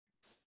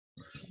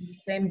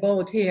Same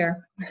boat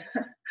here.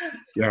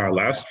 Yeah,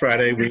 last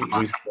Friday we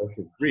spoke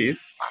of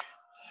grief,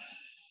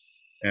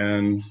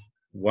 and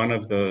one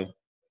of the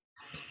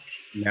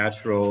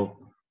natural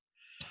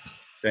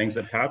things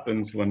that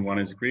happens when one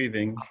is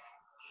grieving,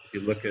 if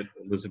you look at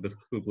Elizabeth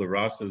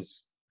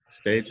Kubler-Ross's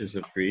stages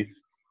of grief,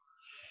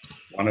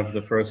 one of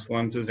the first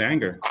ones is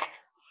anger,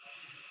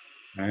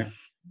 right?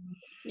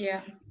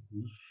 Yeah.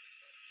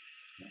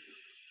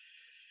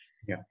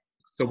 Yeah.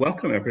 So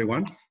welcome,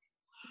 everyone.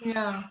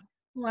 Yeah.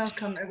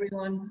 Welcome,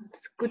 everyone.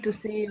 It's good to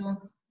see you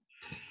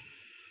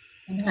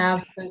and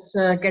have this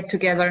get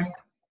together.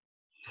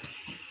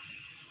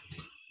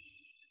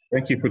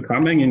 Thank you for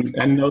coming,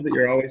 and know that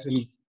you're always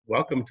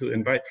welcome to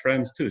invite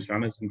friends too.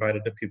 Shauna's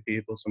invited a few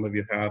people, some of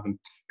you have, and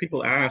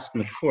people ask,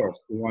 and of course,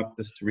 we want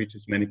this to reach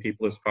as many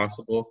people as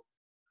possible,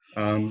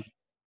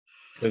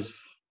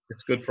 because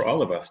it's good for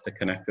all of us to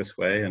connect this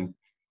way and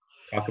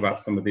talk about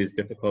some of these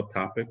difficult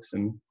topics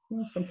and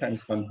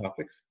sometimes fun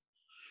topics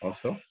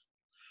also.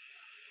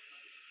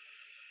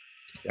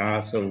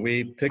 So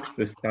we picked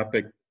this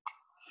topic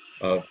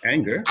of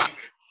anger,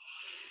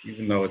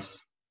 even though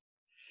it's,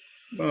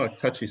 well, a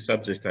touchy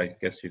subject, I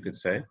guess you could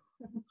say,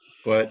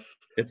 but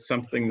it's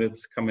something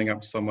that's coming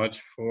up so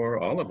much for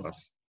all of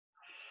us.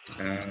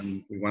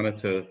 And we wanted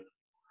to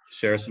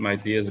share some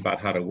ideas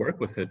about how to work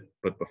with it.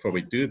 But before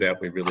we do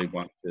that, we really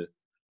want to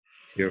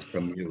hear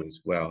from you as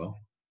well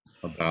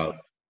about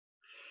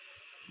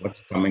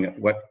what's coming up,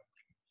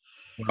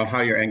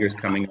 how your anger is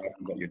coming up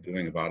and what you're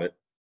doing about it,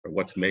 or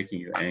what's making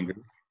you angry.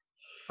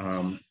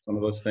 Some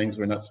of those things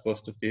we're not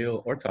supposed to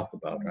feel or talk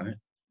about, right?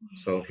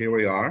 So here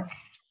we are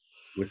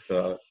with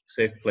a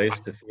safe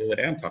place to feel it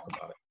and talk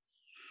about it.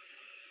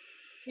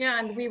 Yeah,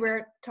 and we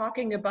were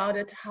talking about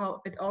it,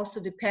 how it also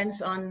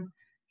depends on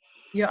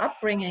your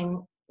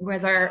upbringing,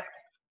 whether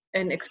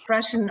an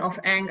expression of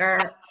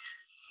anger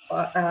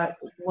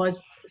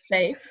was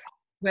safe,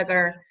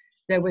 whether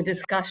there were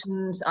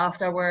discussions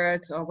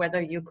afterwards, or whether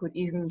you could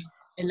even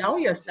allow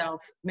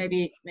yourself,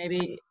 maybe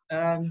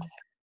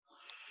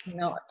you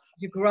know,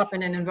 you grew up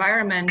in an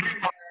environment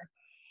where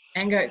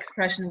anger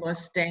expression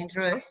was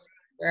dangerous,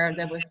 where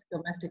there was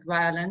domestic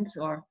violence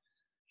or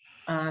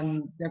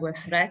there were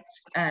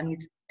threats, and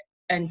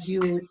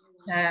you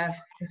have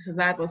the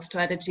survival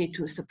strategy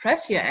to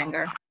suppress your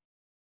anger.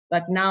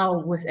 But now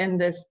within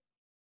this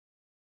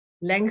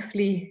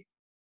lengthy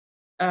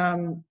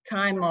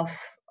time of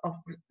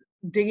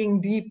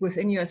digging deep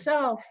within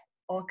yourself,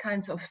 all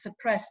kinds of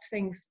suppressed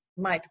things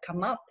might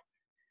come up.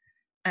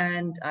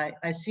 And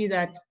I see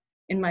that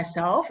in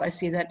myself, I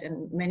see that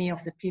in many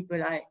of the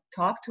people I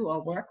talk to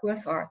or work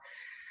with or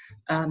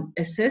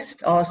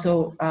assist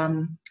also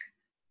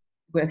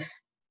with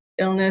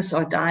illness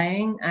or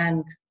dying.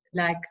 And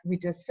like we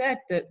just said,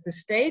 the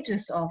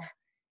stages of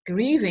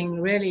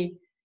grieving really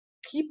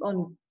keep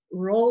on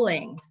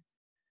rolling.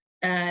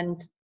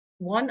 And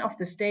one of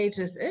the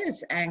stages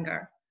is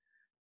anger.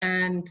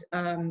 And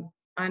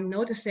I'm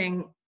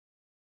noticing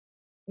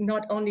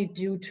not only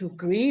due to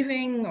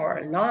grieving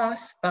or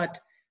loss, but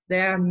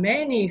there are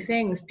many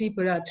things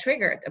people are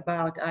triggered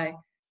about. I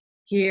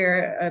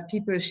hear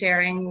people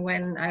sharing,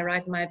 when I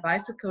ride my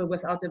bicycle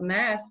without a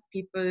mask,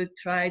 people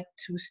try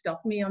to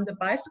stop me on the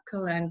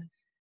bicycle and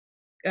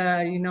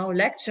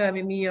lecture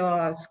me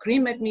or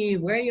scream at me,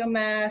 wear your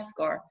mask.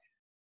 Or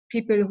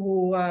people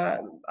who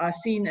are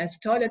seen as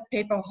toilet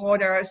paper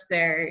hoarders,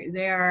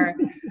 they are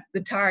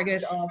the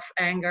target of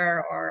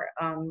anger. Or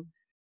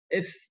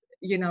if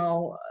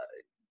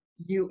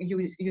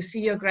you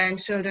see your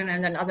grandchildren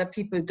and then other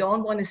people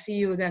don't want to see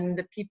you, then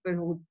the people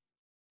who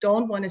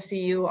don't want to see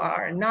you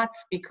are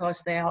nuts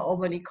because they are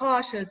overly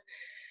cautious.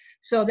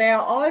 So there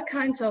are all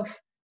kinds of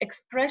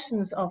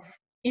expressions of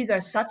either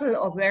subtle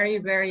or very,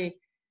 very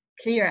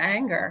clear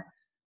anger,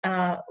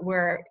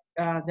 where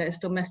there is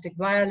domestic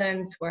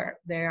violence, where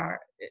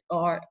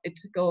or it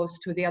goes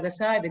to the other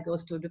side, it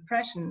goes to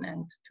depression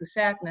and to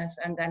sadness,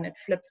 and then it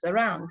flips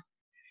around.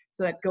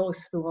 So it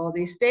goes through all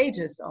these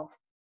stages of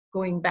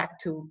going back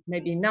to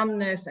maybe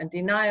numbness and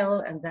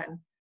denial, and then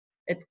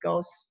it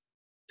goes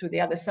to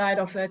the other side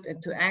of it,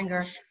 into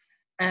anger.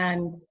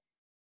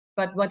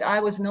 But what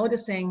I was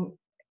noticing,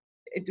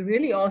 it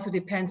really also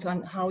depends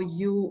on how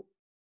you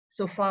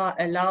so far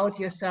allowed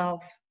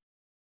yourself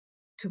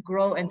to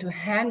grow into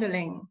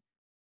handling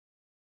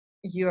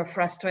your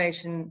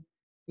frustration,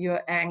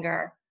 your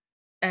anger.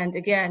 And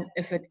again,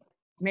 if it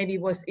maybe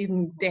was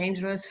even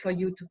dangerous for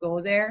you to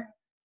go there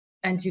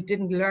and you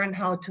didn't learn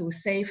how to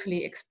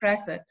safely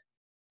express it.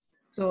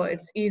 So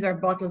it's either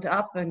bottled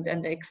up and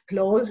it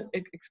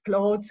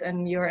explodes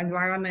in your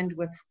environment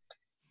with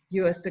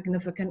your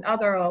significant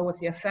other or with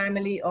your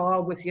family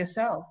or with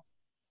yourself.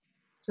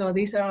 So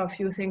these are a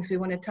few things we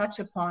want to touch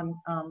upon.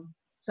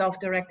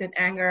 Self-directed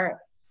anger,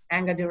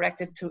 anger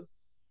directed to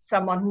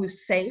someone who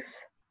is safe,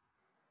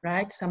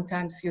 right?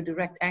 Sometimes you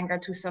direct anger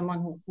to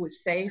someone who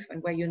is safe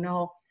and where you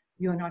know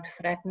you're not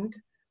threatened,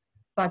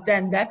 but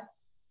then that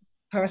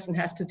person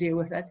has to deal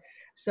with it.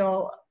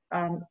 So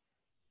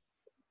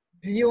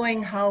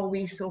viewing how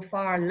we so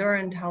far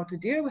learned how to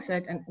deal with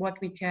it and what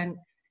we can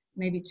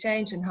maybe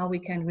change and how we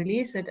can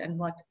release it, and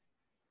what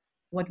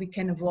we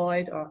can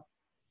avoid, or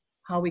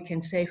how we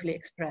can safely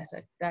express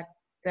it.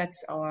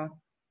 That's our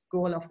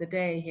goal of the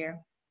day here.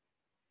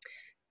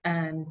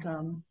 And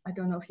I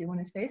don't know if you want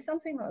to say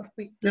something, or if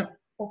we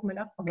open it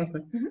up. Okay.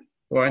 Mm-hmm.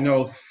 Well, I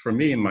know for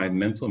me, my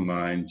mental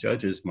mind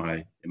judges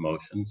my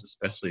emotions,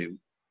 especially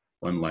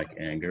one like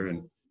anger.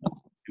 And,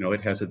 you know,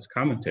 it has its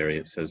commentary.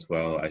 It says,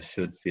 well, I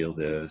should feel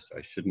this,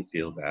 I shouldn't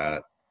feel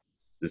that.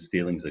 This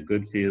feeling's a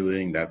good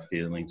feeling, that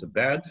feeling's a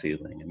bad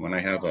feeling. And when I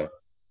have a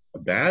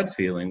bad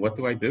feeling, what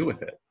do I do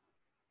with it,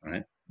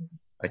 right?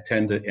 I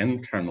tend to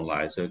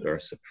internalize it or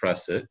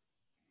suppress it,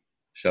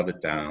 shove it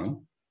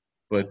down.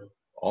 But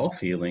all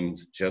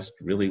feelings just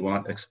really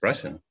want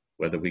expression.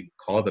 Whether we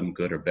call them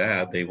good or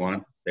bad, they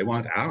want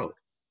out.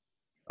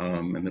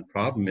 And the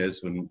problem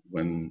is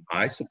when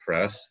I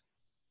suppress,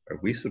 or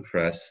we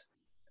suppress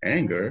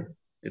anger,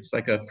 it's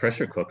like a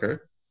pressure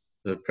cooker.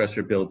 The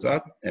pressure builds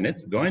up and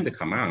it's going to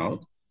come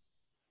out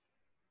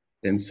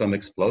in some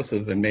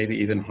explosive and maybe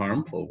even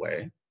harmful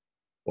way,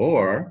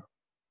 or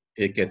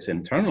it gets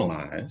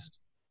internalized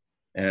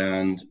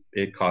and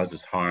it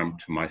causes harm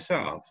to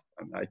myself.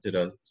 And I did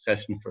a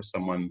session for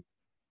someone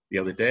the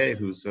other day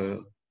who's a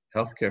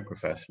healthcare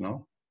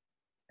professional,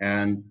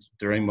 and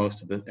during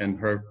most of and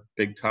her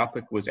big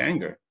topic was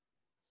anger,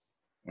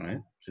 right?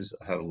 She's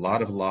had a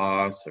lot of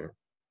loss or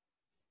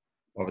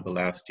over the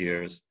last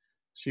years.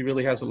 She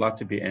really has a lot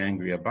to be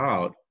angry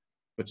about,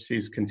 but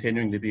she's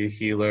continuing to be a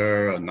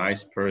healer, a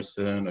nice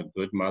person, a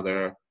good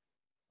mother,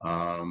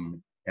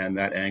 and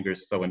that anger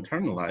is so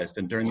internalized.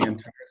 And during the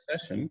entire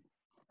session,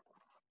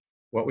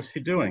 what was she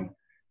doing?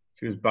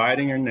 She was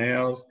biting her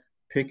nails,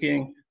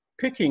 picking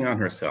on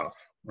herself,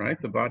 right?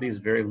 The body is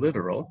very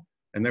literal.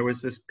 And there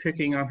was this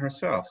picking on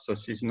herself. So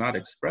she's not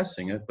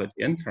expressing it, but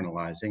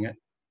internalizing it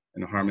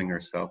and harming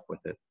herself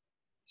with it.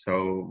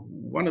 So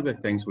one of the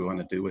things we want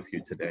to do with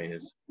you today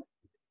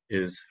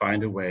is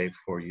find a way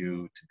for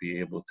you to be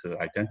able to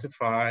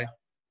identify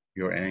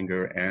your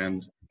anger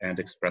and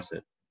express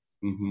it.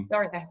 Mm-hmm.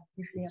 Sorry,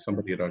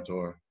 somebody at our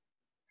door.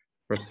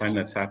 First time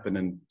that's happened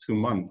in 2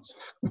 months,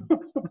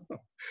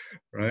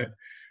 right?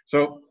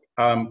 So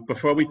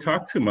before we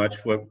talk too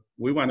much, what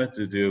we wanted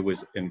to do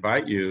was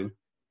invite you,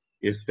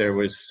 if there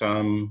was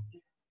some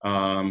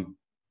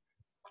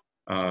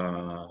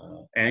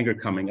anger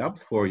coming up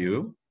for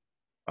you,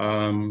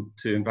 to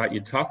invite you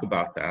to talk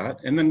about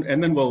that, and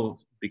then we'll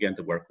begin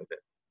to work with it.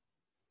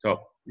 So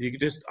you can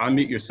just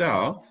unmute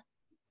yourself,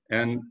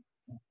 and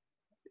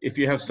if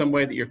you have some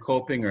way that you're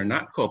coping or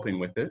not coping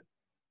with it,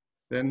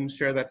 then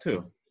share that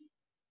too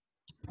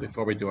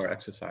before we do our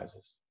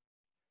exercises.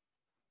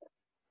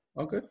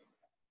 Oh, good.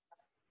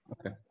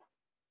 Okay.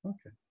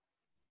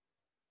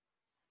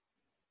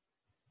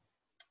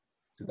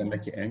 Did that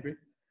make you angry?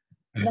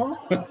 No.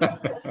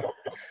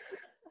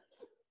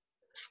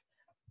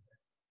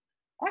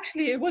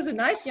 Actually, it was a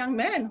nice young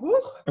man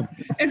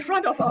in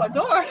front of our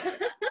door.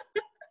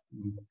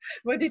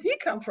 Where did he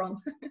come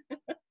from?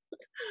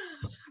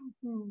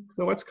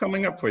 So what's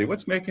coming up for you?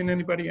 What's making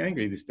anybody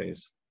angry these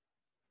days?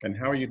 And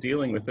how are you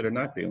dealing with it or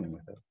not dealing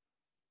with it?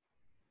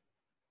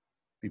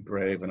 Be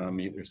brave and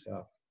unmute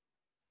yourself.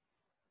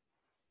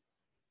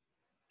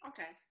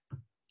 Okay,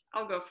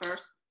 I'll go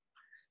first.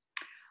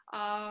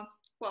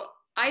 Well,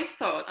 I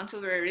thought until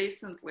very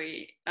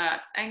recently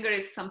that anger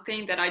is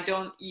something that I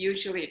don't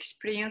usually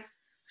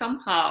experience.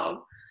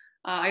 Somehow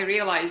I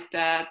realized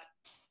that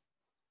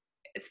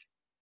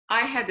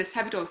I had this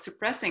habit of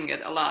suppressing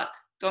it a lot.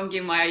 Don't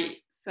give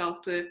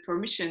myself the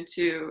permission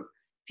to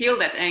feel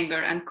that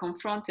anger and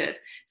confront it.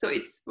 So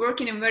it's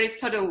working in very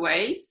subtle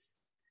ways.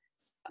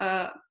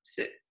 So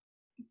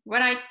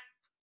when I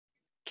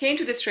came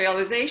to this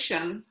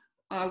realization,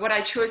 what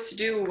I chose to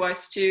do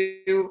was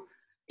to,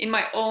 in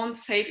my own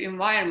safe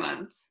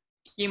environment,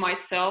 give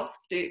myself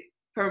the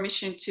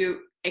permission to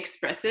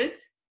express it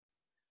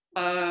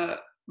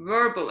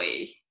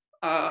verbally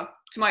to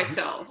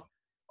myself,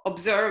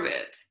 observe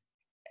it,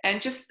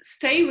 and just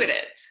stay with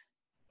it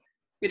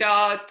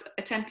without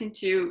attempting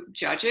to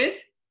judge it.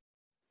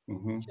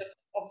 Mm-hmm. Just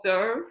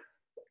observe,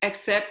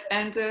 accept,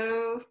 and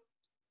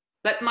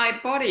let my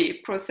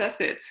body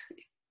process it,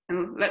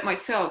 and let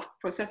myself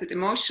process it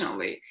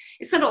emotionally.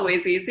 It's not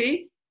always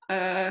easy,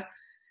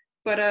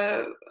 but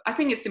I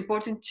think it's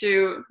important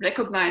to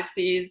recognize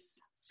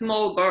these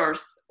small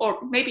bursts, or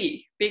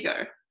maybe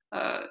bigger,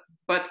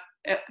 but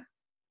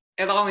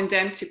allowing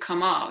them to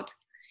come out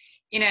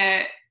in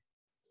a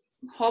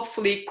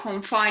hopefully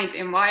confined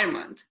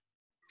environment,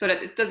 so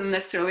that it doesn't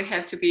necessarily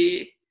have to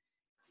be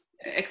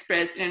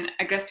expressed in an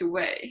aggressive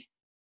way.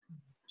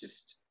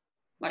 Just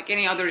like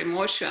any other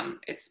emotion,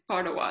 it's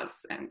part of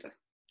us, and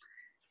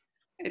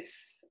it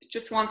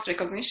just wants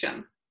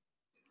recognition.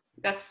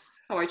 That's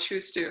how I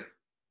choose to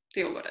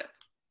deal with it.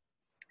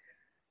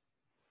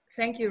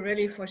 Thank you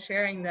really for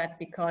sharing that,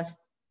 because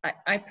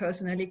I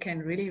personally can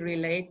really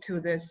relate to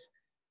this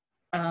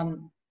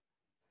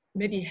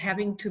maybe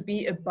having to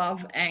be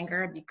above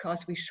anger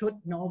because we should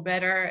know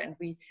better, and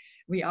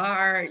we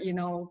are,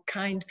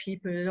 kind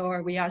people,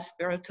 or we are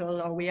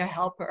spiritual, or we are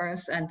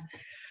helpers,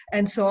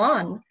 and so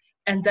on.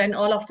 And then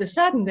all of a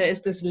sudden there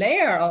is this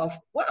layer of,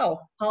 wow,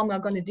 how am I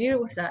going to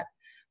deal with that?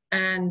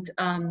 And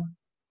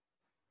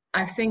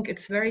I think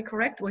it's very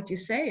correct what you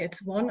say.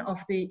 It's one of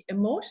the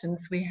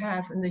emotions we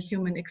have in the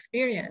human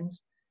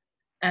experience.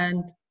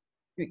 And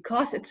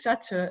because it's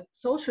such a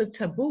social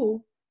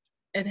taboo,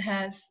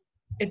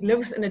 it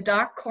lives in a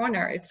dark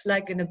corner. It's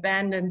like an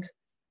abandoned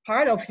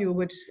part of you,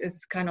 which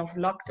is kind of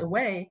locked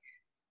away.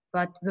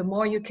 But the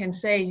more you can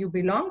say, you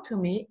belong to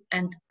me,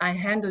 and I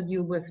handle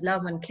you with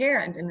love and care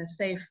and in a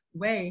safe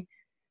way,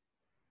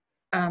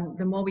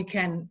 the more we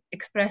can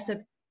express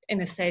it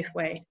in a safe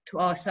way to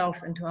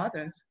ourselves and to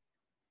others.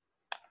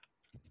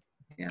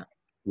 Yeah.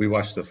 We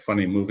watched a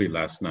funny movie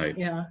last night.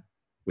 Yeah.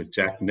 With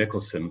Jack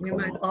Nicholson. You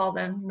might all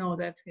then know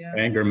that. Yeah.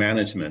 Anger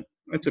Management.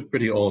 It's a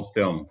pretty old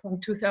film. From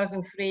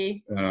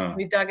 2003.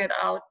 We dug it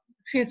out.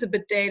 It feels a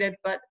bit dated,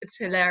 but it's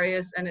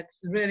hilarious, and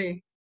it's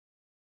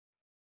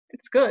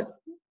good.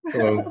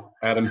 So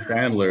Adam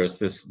Sandler is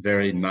this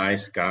very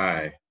nice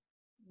guy,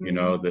 you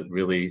know, that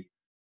really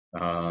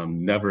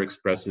never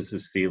expresses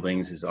his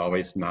feelings. He's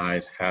always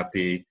nice,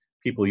 happy.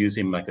 People use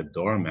him like a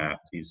doormat.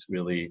 He's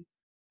really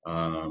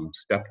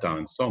stepped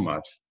on so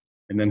much.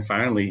 And then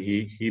finally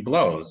he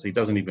blows. He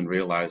doesn't even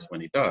realize when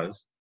he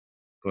does.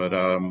 But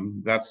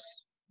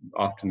that's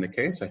often the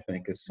case, I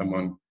think, is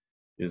someone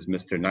is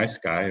Mr. Nice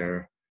Guy,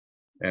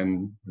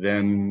 and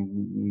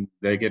then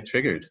they get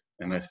triggered.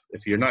 And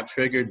if you're not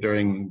triggered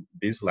during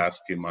these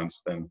last few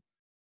months, then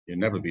you'll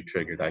never be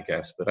triggered, I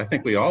guess. But I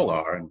think we all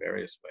are in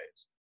various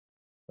ways.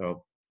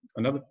 So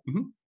another.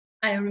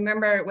 I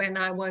remember when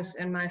I was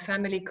in my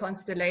family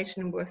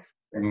constellation with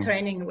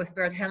training with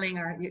Bert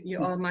Hellinger.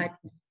 You all might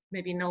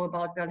maybe know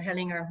about Bert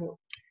Hellinger, who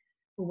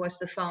was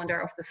the founder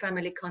of the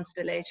family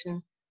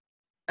constellation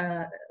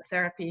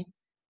therapy.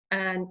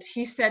 And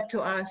he said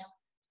to us,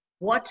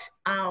 watch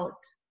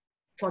out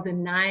for the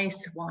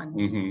nice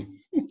ones.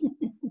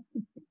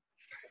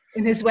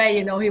 In his way,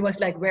 you know, he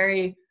was like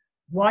very,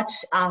 watch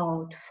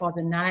out for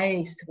the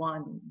nice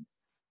ones.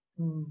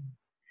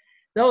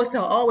 Those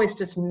are always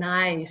just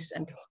nice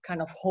and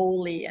kind of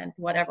holy and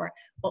whatever.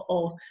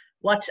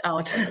 Watch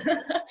out.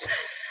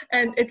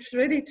 And it's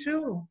really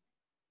true,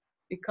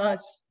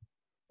 because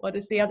what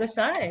is the other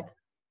side?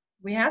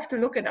 We have to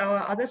look at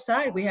our other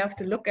side. We have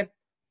to look at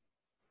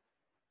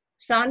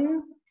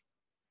sun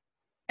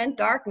and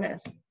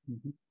darkness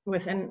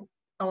within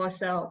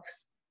ourselves.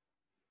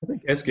 I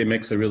think Eske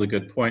makes a really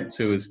good point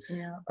too,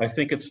 I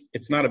think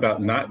it's not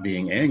about not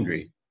being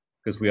angry,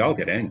 because we all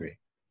get angry,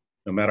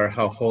 no matter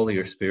how holy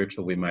or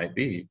spiritual we might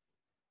be,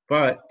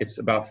 but it's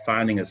about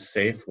finding a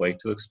safe way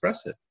to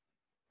express it,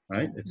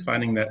 right? It's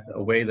finding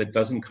a way that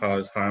doesn't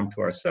cause harm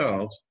to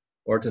ourselves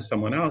or to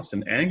someone else.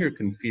 And anger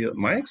can feel,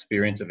 my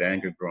experience of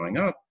anger growing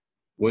up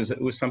was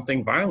it was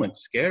something violent,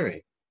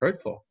 scary,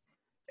 hurtful.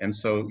 And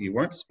so you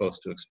weren't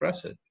supposed to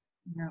express it.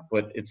 No.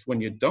 But it's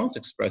when you don't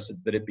express it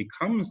that it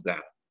becomes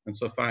that. And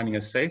so finding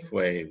a safe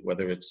way,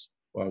 whether it's,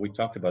 well, we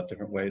talked about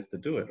different ways to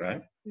do it,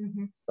 right?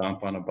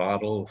 Stomp on a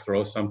bottle,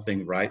 throw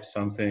something, write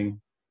something,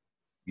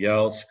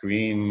 yell,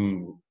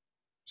 scream,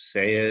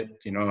 say it.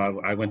 You know,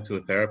 I went to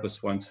a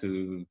therapist once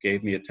who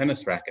gave me a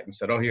tennis racket and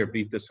said, oh, here,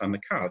 beat this on the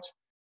couch.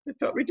 It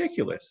felt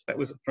ridiculous. That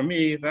was, for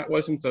me, that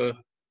wasn't a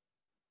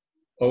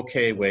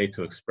okay way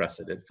to express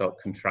it. It felt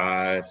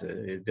contrived.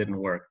 It didn't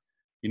work.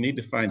 You need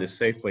to find a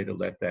safe way to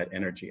let that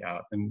energy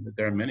out. And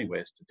there are many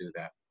ways to do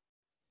that.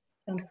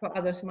 And for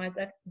others,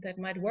 that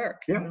might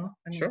work. Yeah, you know?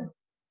 sure.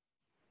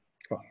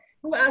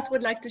 Who else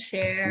would like to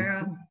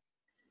share?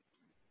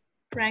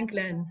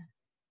 Franklin.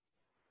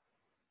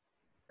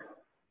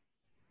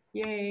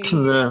 Yay.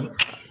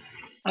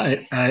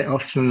 I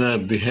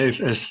often behave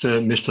as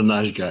Mr.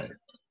 Nice Guy.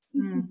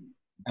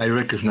 I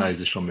recognize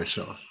this from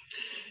myself.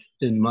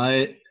 In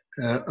my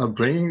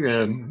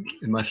upbringing,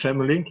 in my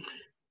family,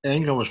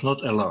 anger was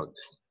not allowed.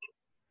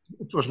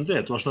 It wasn't there,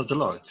 it was not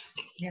allowed.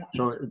 Yeah.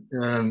 So,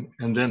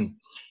 and then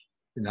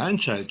in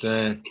hindsight,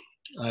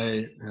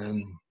 I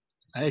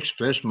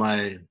express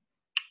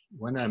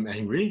when I'm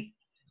angry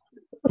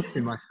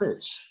in my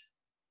face.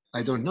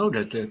 I don't know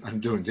that I'm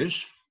doing this.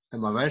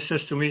 And my wife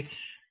says to me,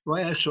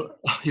 why are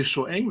you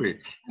so angry?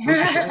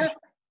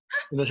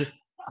 And I said,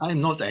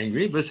 I'm not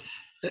angry, but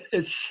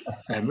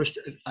I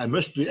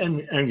must be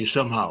angry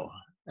somehow.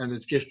 And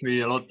it gives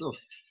me a lot to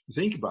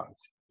think about,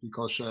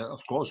 because of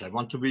course I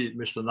want to be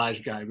Mr. Nice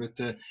Guy,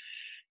 but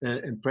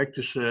in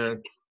practice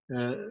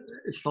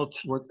it's not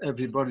what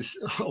everybody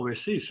always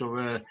sees.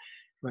 So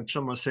when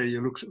someone say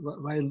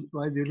why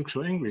do you look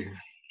so angry?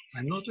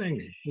 I'm not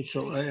angry.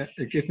 So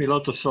it gives me a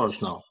lot of thoughts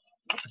now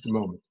at the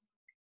moment.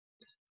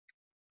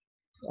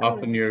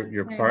 Often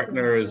your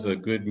partner is a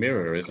good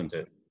mirror, isn't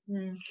it?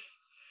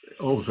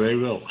 Oh, very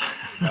well.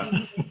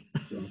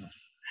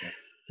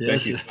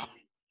 Thank you.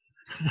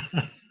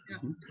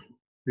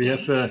 We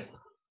have.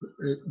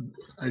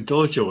 I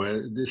told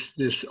you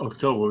this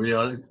October we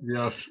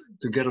are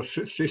together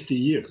 50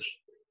 years.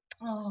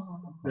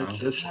 Oh,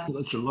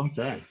 that's a long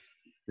time.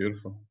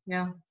 Beautiful.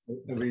 Yeah.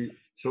 And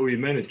we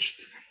managed.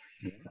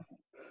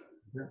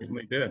 Yeah.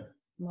 We did.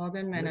 More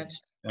than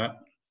managed. Yeah.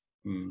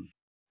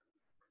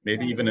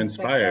 Maybe even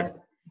inspired.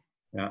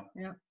 Yeah.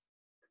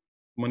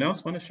 Someone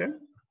else want to share?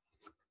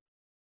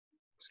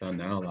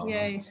 Sanela.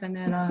 Yay,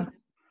 Sanela.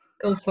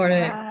 Go for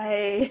it.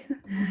 Hi.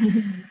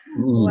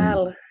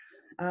 Well,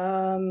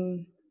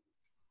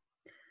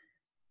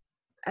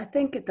 I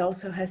think it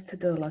also has to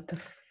do a lot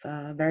of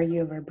where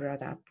you were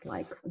brought up,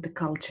 like the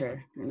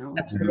culture, you know,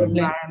 the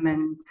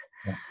environment.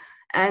 Yeah.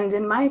 And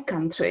in my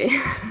country,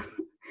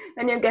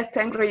 when you get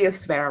angry, you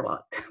swear a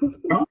lot.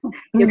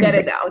 You get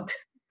it out.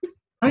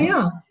 Oh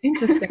yeah,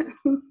 interesting.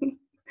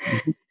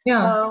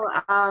 Yeah.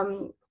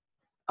 So,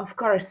 of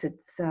course,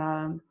 it's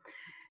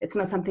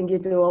not something you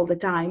do all the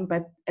time,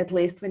 but at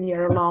least when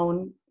you're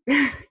alone,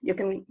 you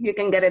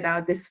can get it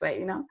out this way,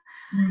 you know.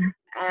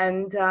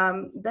 And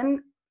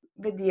then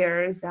with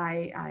years,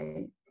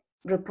 I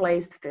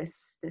replaced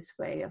this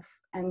way of,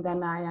 and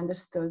then I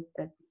understood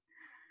that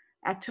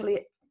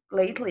actually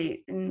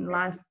lately in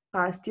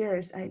past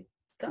years, I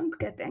don't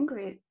get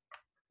angry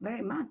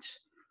very much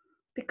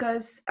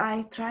because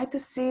I try to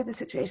see the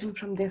situation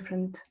from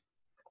different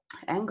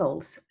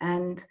angles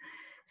and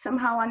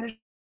somehow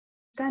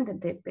understand it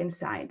deep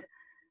inside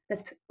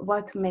that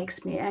what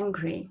makes me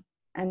angry.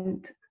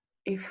 And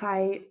if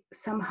I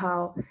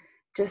somehow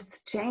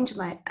just change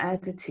my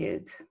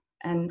attitude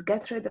and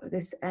get rid of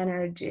this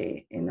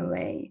energy in a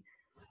way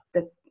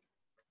that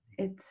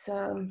it's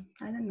I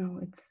don't know,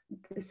 it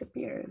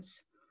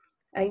disappears.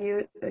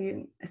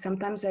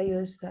 Sometimes I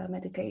use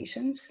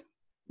meditations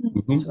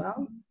as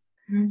well.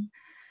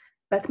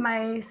 But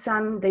my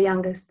son, the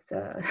youngest,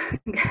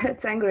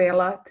 gets angry a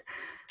lot.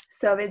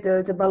 So we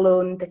do the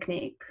balloon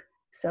technique.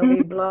 So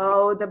we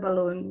blow the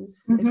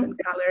balloons, different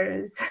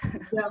colors,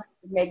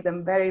 make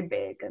them very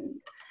big,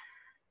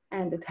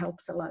 and it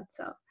helps a lot.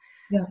 So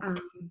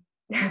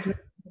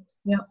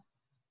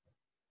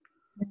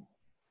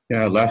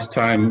last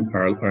time,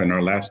 or in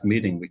our last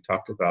meeting, we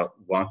talked about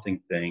wanting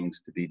things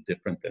to be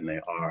different than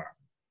they are.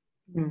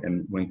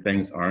 And when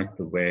things aren't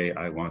the way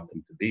I want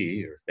them to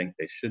be, or think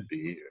they should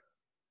be, or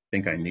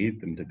think I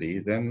need them to be,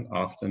 then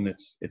often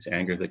it's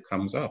anger that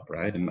comes up,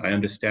 right? And I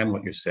understand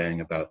what you're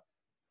saying about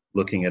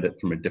looking at it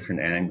from a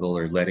different angle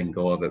or letting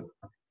go of it,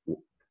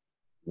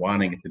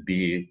 wanting it to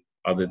be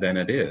other than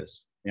it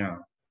is. Yeah,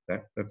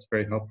 that's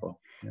very helpful.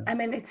 Yeah. I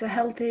mean, it's a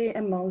healthy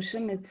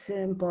emotion. It's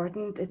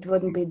important. It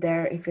wouldn't be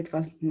there if it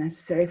wasn't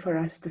necessary for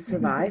us to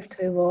survive,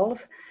 to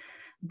evolve.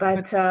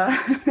 But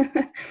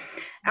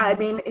I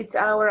mean, it's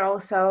our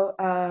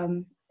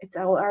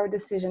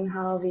decision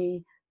how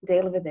we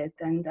deal with it.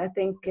 And I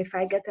think if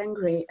I get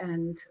angry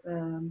and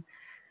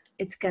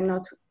it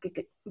cannot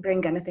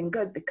bring anything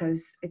good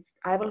because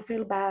I will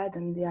feel bad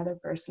and the other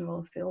person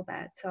will feel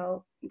bad.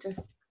 So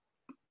just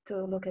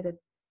to look at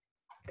it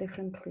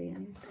differently,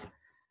 and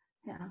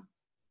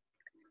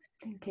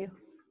thank you.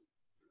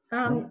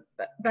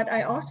 But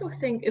I also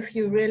think if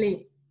you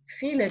really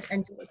feel it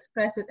and you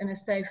express it in a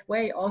safe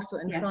way, also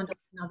in front of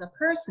another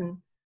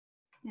person,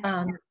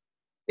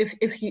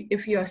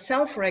 if you are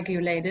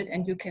self-regulated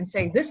and you can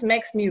say, this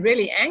makes me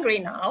really angry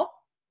now,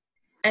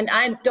 and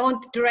I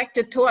don't direct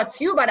it towards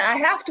you, but I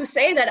have to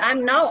say that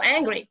I'm now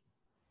angry,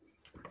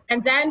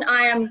 and then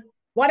I am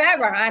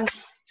whatever, I'm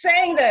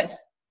saying this.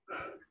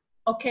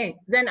 Okay,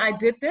 then I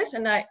did this,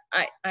 and I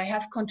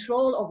have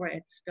control over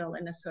it still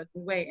in a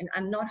certain way, and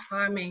I'm not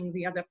harming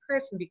the other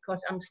person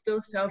because I'm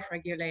still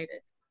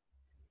self-regulated.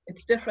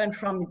 It's different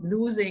from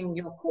losing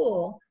your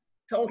cool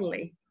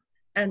totally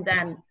and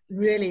then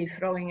really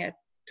throwing it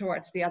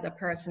towards the other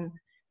person,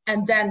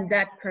 and then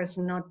that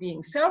person not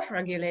being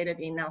self-regulated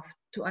enough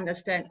to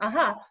understand,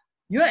 aha,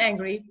 you're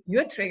angry,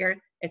 you're triggered,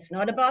 it's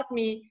not about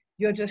me,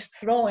 you're just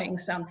throwing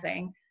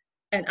something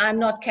and I'm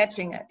not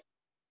catching it.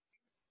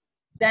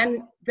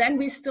 Then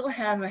we still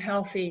have a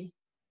healthy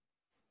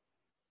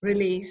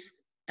release,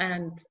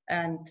 and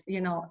you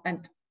know,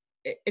 and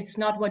it's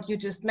not what you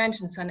just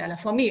mentioned, Sanela,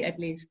 for me at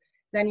least.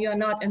 Then you're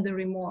not in the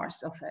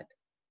remorse of it.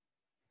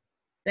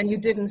 Then you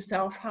didn't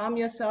self-harm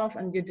yourself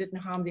and you didn't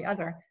harm the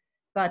other.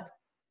 But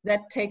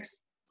that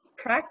takes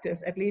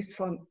practice, at least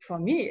for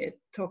me, it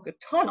took a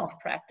ton of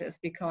practice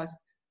because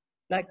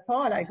like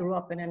Paul, I grew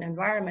up in an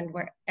environment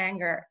where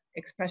anger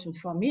expression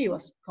for me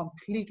was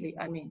completely,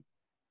 I mean,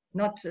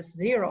 not just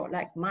zero,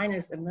 like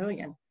minus a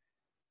million.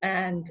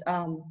 And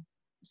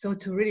so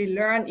to really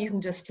learn,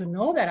 even just to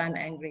know that I'm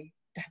angry,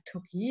 that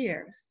took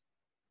years.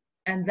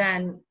 And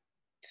then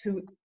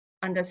to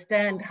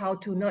understand how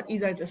to not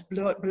either just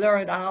blur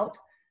it out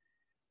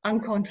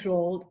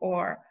uncontrolled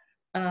or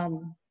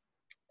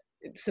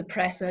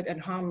suppress it and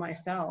harm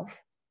myself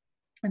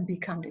and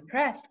become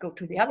depressed, go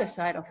to the other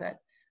side of it.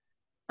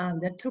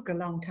 That took a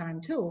long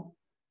time too.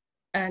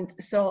 And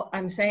so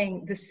I'm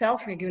saying the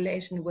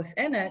self-regulation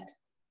within it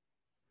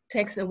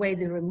takes away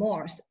the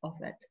remorse of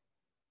it.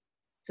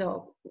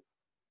 So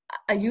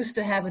I used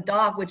to have a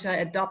dog which I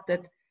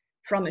adopted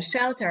from a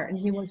shelter, and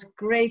he was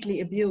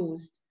greatly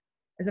abused.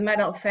 As a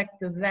matter of fact,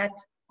 the vet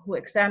who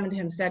examined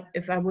him said,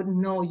 if I wouldn't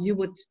know you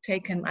would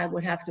take him, I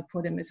would have to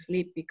put him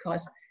asleep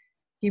because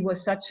he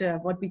was such a,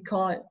 what we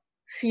call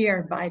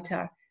fear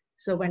biter.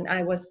 So when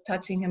I was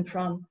touching him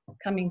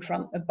coming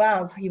from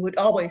above, he would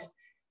always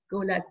go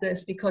like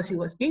this because he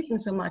was beaten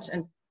so much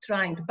and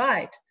trying to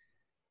bite.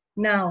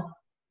 Now,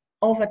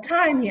 over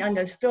time, he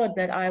understood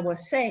that I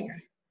was safe,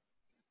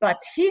 but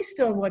he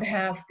still would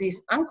have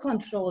these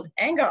uncontrolled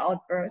anger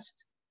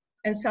outbursts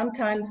and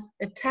sometimes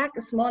attack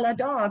a smaller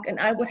dog,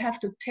 and I would have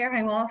to tear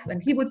him off and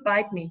he would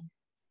bite me.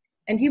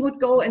 And he would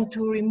go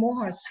into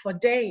remorse for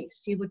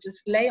days. He would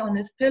just lay on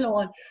his pillow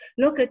and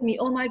look at me,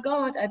 oh my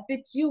God, I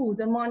bit you,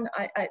 the one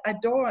I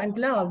adore and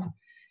love.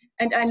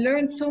 And I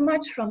learned so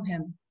much from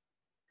him.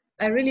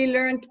 I really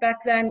learned back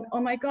then, oh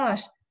my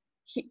gosh,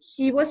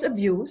 he was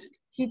abused.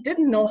 He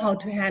didn't know how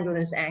to handle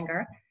his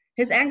anger.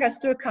 His anger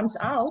still comes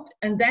out,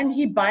 and then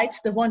he bites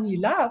the one he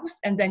loves,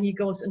 and then he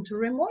goes into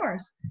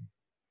remorse.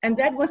 And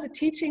that was a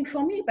teaching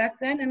for me back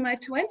then in my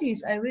 20s.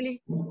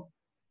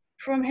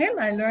 From him,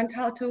 I learned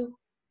how to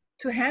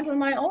handle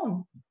my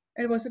own.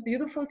 It was a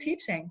beautiful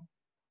teaching.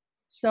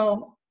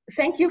 So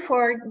thank you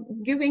for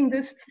giving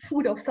this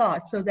food of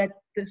thought so that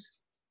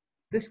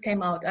this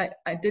came out.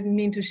 I didn't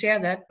mean to share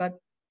that, but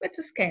it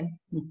just came.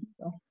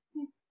 So,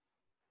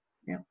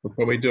 yeah.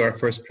 Before we do our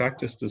first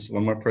practice, does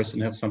one more person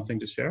have something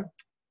to share?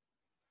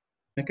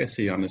 I think I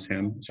see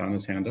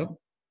Jana's hand up.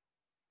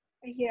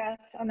 Yes,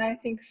 and I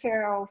think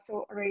Sarah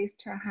also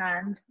raised her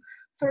hand.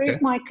 Sorry Okay.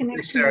 if my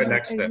connection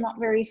is not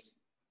very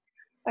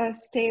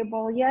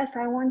stable. Yes,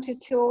 I wanted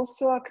to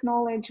also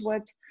acknowledge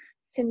what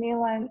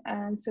Sunil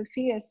and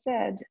Sophia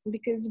said,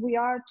 because we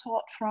are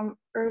taught from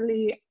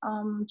early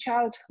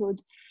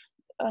childhood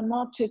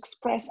not to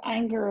express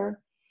anger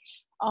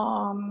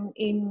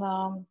in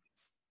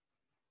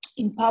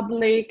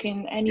public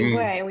in any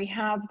way. We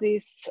have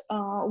this,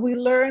 we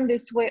learn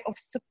this way of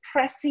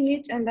suppressing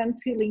it and then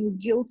feeling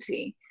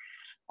guilty.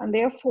 And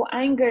therefore,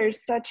 anger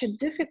is such a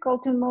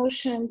difficult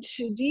emotion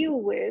to deal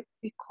with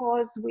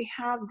because we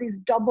have this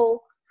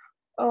double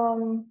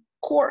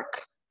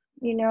cork,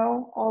 you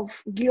know, of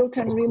guilt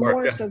and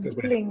remorse of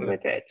dealing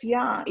with it.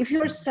 Yeah, if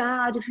you're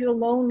sad, if you're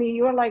lonely,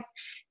 you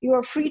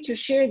are free to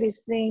share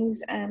these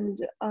things and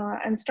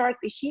start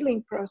the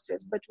healing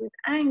process. But with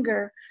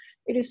anger,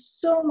 it is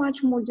so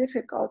much more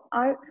difficult.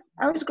 I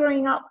was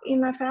growing up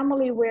in a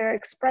family where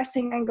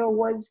expressing anger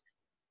was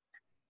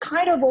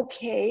kind of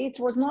okay. It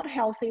was not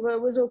healthy, but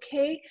it was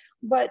okay.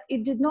 But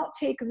it did not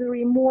take the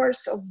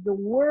remorse of the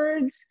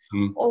words,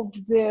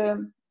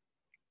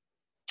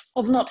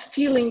 of not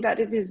feeling that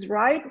it is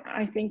right.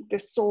 I think the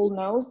soul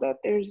knows that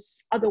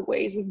there's other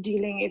ways of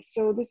dealing it.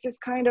 So this is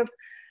kind of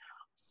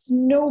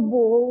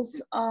snowballs.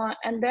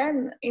 And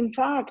then, in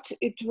fact,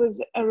 it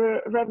was a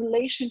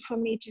revelation for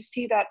me to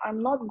see that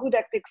I'm not good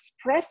at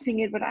expressing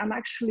it, but I'm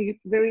actually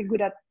very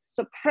good at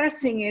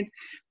suppressing it,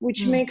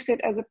 which makes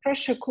it as a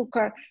pressure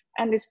cooker.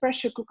 And this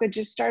pressure cooker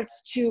just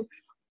starts to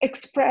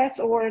express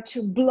or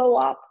to blow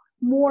up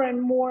more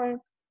and more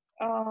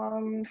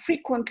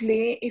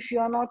frequently if you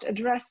are not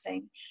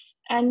addressing.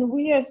 And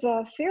we as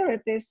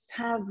therapists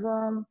have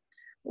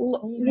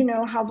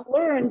have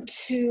learned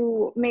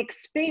to make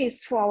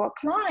space for our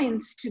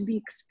clients to be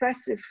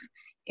expressive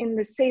in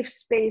the safe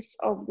space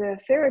of the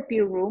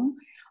therapy room.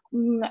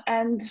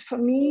 And for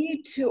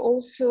me to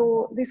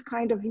also, this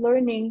kind of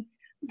learning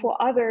for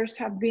others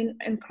have been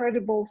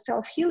incredible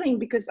self-healing,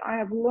 because I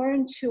have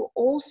learned to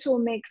also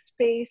make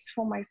space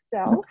for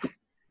myself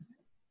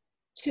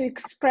to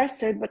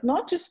express it, but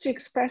not just to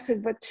express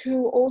it, but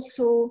to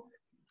also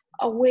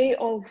a way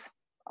of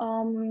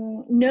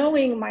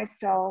knowing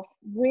myself.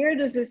 Where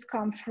does this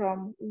come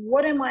from?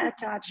 What am I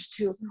attached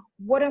to?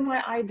 What am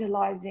I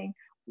idolizing?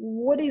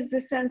 What is the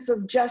sense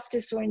of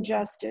justice or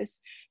injustice?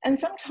 And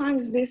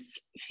sometimes this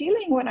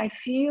feeling, when I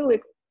feel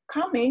it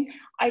coming,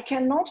 I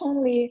can not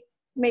only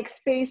make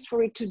space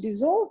for it to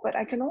dissolve, but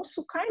I can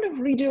also kind of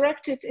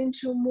redirect it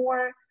into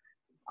more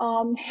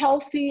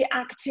healthy,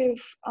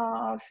 active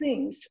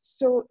things.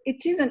 So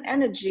it is an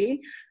energy.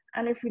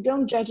 And if we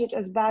don't judge it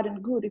as bad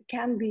and good, it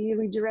can be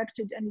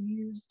redirected and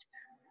used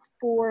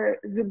for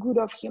the good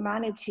of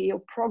humanity or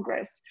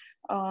progress.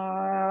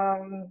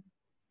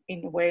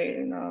 In a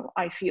way,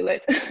 I feel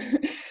it.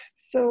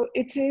 So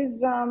it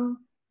is,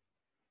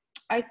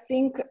 I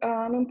think,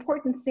 an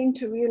important thing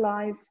to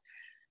realize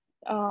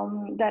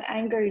that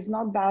anger is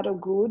not bad or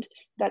good,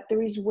 that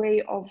there is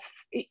way of,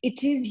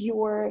 it is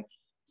your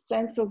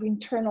sense of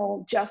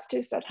internal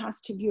justice that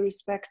has to be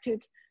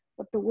respected,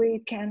 but the way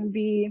it can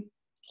be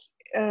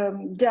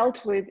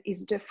dealt with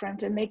is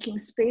different, and making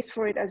space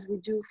for it as we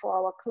do for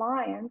our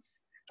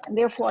clients. And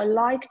therefore I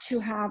like to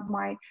have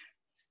my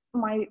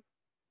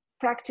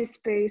practice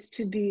space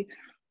to be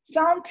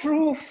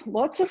soundproof,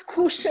 lots of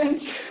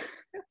cushions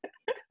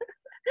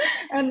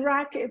and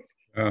rackets,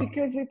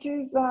 because it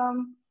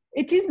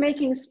is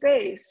making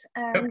space.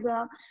 And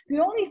the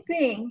only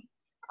thing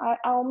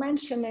I'll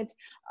mention it,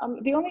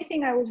 the only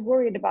thing I was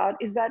worried about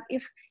is that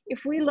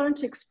if we learn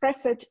to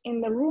express it in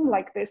the room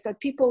like this, that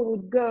people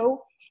would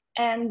go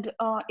and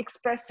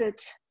express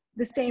it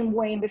the same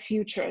way in the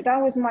future.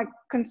 That was my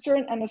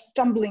concern and a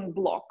stumbling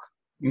block.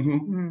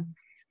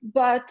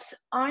 But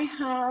I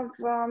have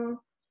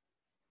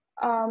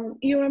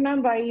you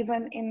remember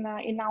even in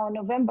our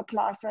November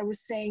class, I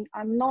was saying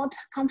I'm not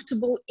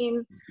comfortable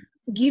in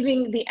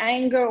giving the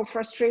anger or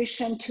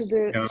frustration to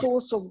the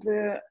source of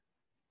the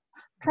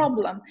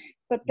problem.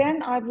 But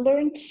then I've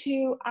learned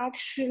to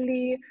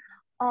actually,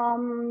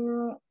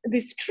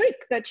 this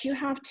trick that you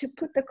have to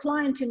put the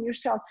client in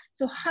yourself.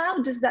 So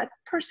how does that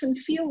person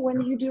feel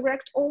when you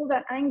direct all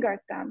that anger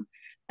at them?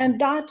 And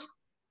that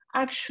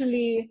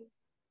actually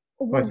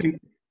Well, I think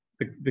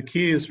the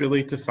key is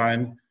really to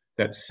find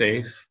that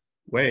safe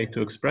way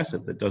to express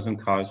it that doesn't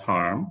cause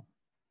harm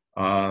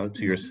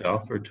to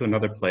yourself or to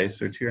another place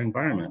or to your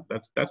environment.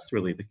 That's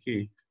really the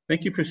key.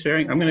 Thank you for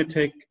sharing. I'm going to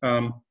take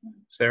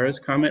Sarah's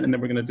comment and then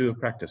we're going to do a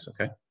practice,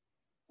 okay?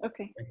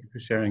 Okay. Thank you for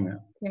sharing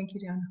that. Thank you,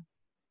 Diana.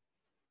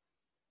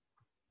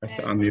 I have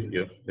to unmute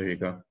you. There you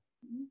go.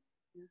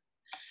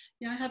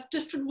 Yeah, I have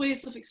different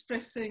ways of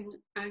expressing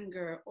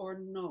anger or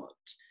not.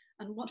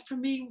 And what for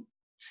me,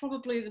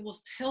 probably the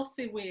most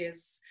healthy way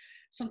is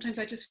sometimes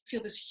I just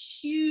feel this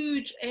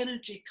huge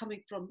energy coming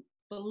from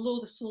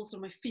below the soles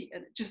of my feet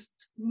and it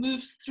just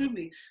moves through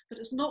me. But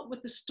it's not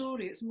with the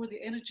story, it's more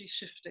the energy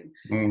shifting.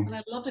 And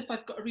I love if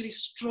I've got a really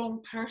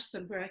strong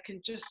person where I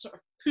can just sort of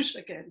push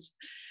against.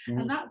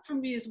 And that for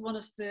me is one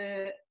of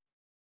the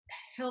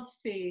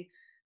healthy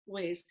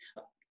ways.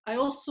 I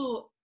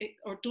also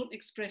or don't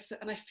express it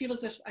and I feel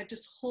as if I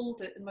just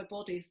hold it in my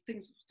body.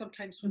 Things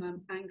sometimes when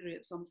I'm angry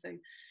at something,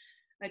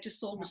 I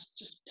just almost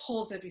just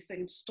pause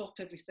everything and stop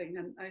everything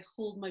and I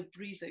hold my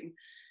breathing.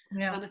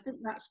 And I think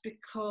that's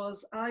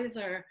because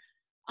either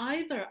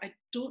I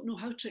don't know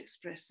how to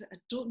express it, I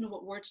don't know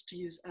what words to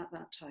use at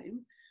that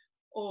time,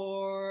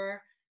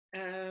 or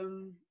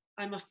I'm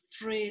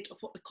afraid of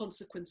what the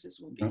consequences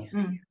will be.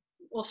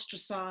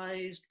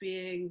 Ostracized,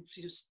 being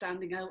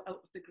standing out of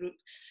the group.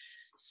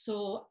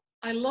 So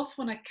I love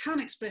when I can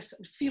express it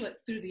and feel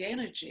it through the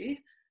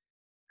energy,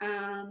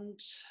 and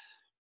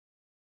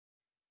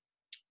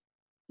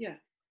yeah,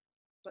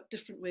 but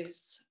different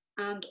ways.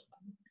 And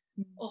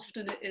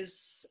often it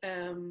is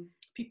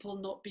people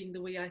not being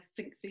the way I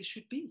think they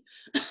should be.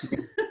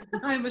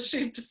 I'm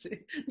ashamed to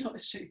say, not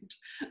ashamed.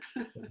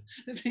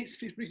 It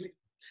makes me really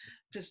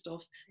pissed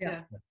off.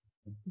 Yeah.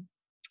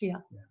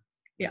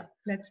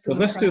 Let's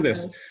do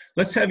this.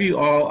 Let's have you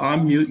all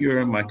unmute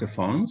your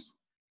microphones.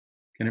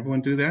 Can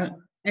everyone do that?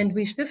 And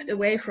we shift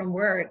away from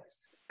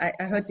words. I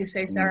heard you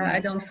say, Sarah, I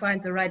don't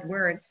find the right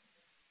words.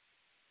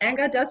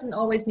 Anger doesn't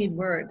always need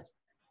words.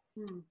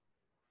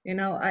 You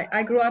know,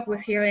 I grew up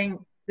with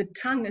hearing the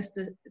tongue is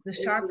the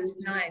sharpest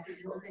knife.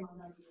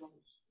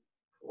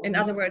 In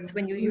other words,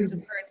 when you use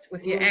words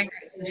with your anger,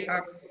 it's the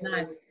sharpest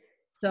knife.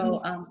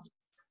 So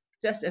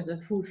just as a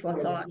food for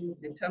thought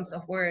in terms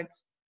of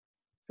words.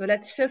 So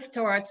let's shift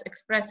towards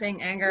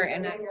expressing anger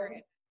in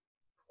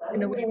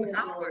a way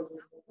without words,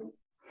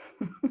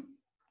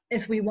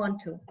 if we want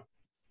to.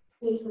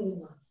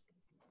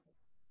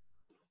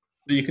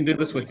 You can do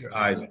this with your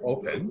eyes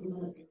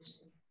open.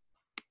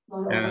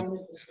 And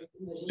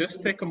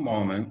just take a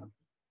moment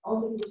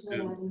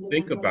to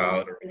think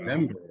about or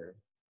remember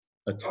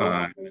a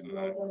time in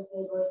the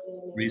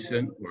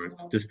recent or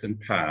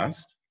distant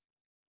past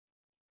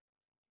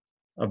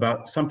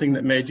about something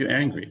that made you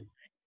angry.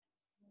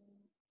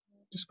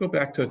 Just go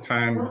back to a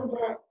time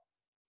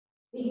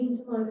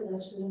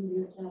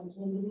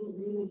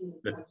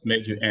that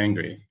made you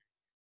angry.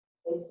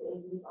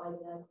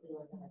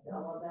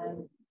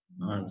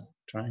 I was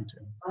trying to.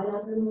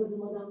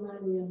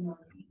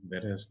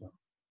 That is though.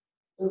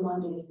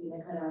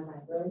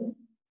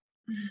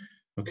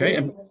 Okay,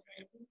 and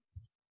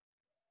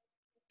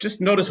just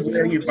notice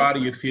where in your body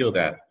you feel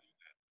that.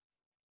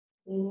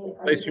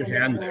 Place your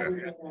hand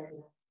there.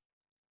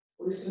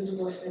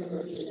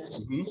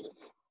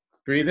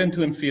 Breathe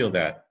into and feel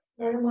that.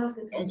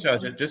 Don't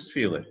judge it, just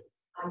feel it.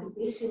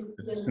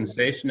 There's a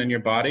sensation in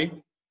your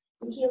body.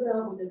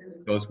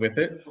 Goes with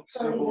it.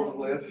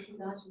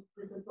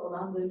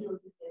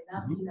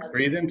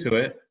 Breathe into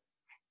it.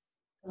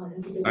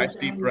 Nice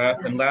deep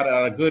breath and let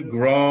out a good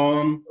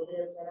groan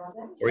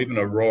or even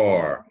a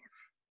roar.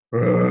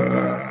 That's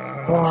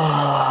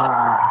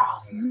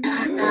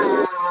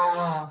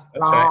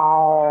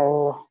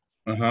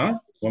right.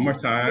 One more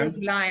time.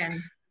 Big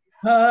lion.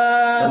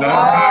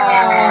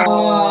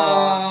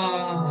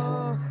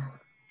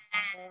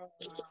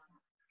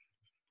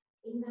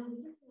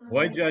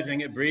 Avoid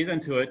judging it. Breathe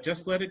into it.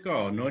 Just let it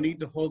go. No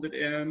need to hold it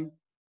in.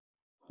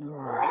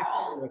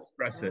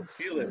 Express it.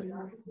 Feel it.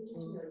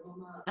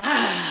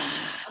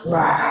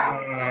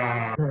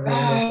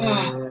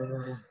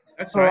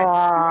 That's right.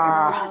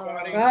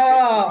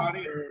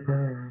 Body.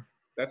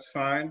 That's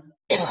fine.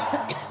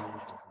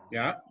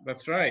 Yeah,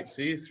 that's right.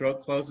 See,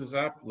 throat closes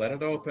up. Let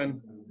it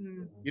open.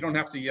 You don't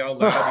have to yell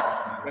loud. You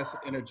can express it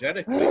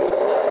energetically.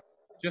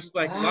 Just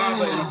like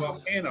lava in a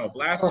volcano,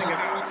 blasting it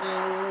out.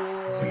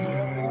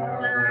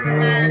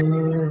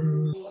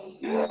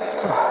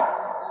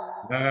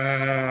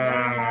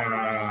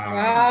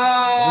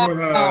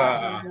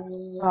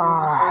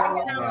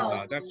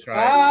 That's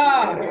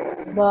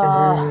right.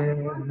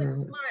 Want to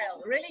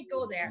smile, really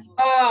go there.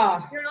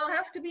 You don't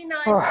have to be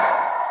nice.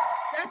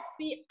 Just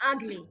be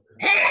ugly.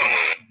 Get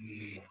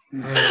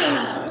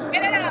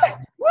it out.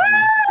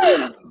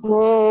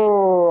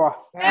 Woo!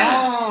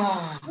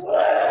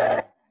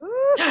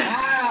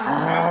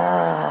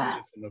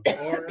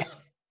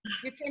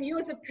 You can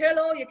use a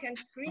pillow, you can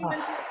scream into a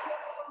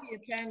pillow, you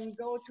can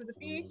go to the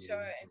beach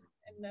or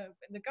in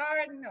the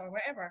garden or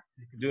wherever.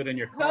 You can do it in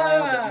your car,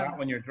 but not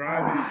when you're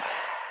driving.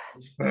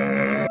 You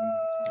can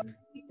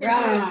do a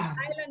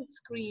silent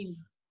scream.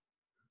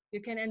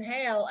 You can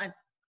inhale and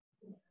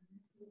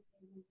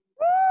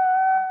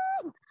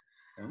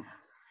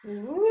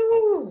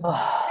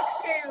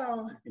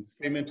exhale. You can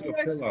scream into a Do a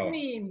pillow.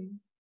 scream.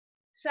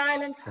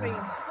 Silent scream.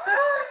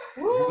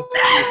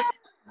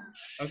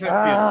 How's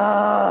that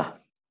feel?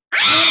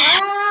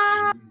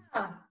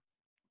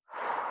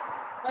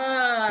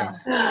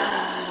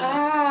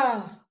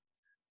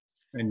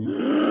 And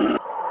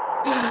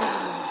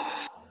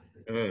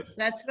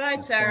That's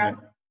right, Sarah.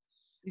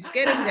 He's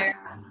getting there.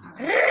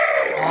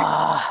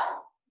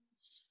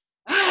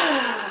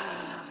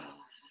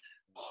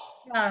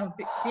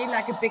 Be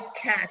like a big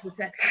cat who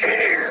says,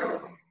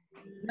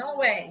 no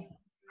way.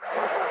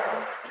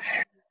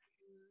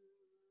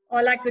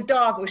 Or like the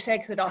dog who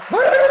shakes it off.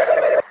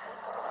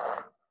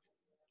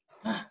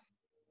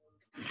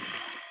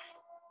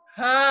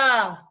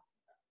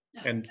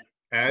 And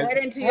as right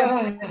into your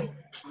belly.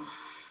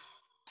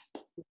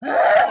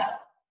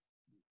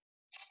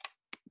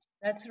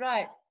 That's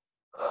right.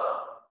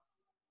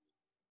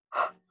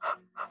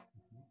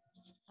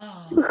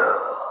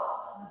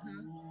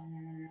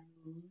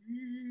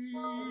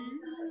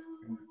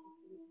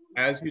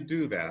 As you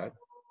do that,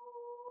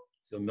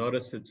 you'll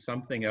notice that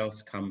something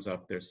else comes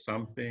up. There's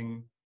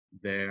something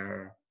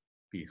there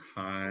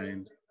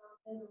behind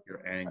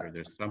your anger.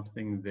 There's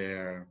something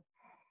there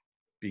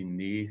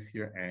beneath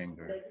your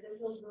anger.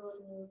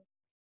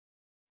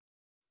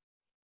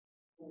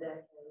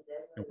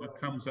 And what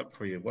comes up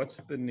for you? What's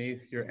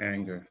beneath your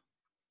anger?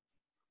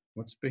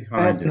 What's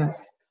behind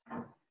Sadness. it?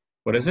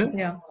 What is it?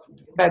 Yeah.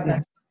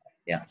 Sadness.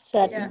 Yeah.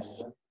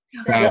 Sadness.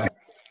 Sadness.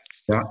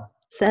 Yeah.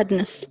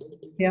 Sadness.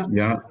 Yeah.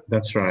 Yeah,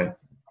 that's right.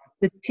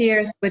 The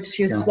tears which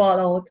you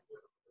swallowed.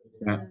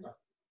 Yeah.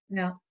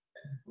 Yeah.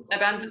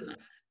 Abandonment.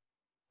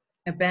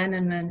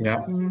 Abandonment. Yeah.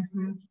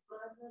 Mm-hmm.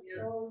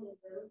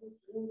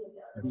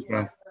 That's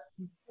right.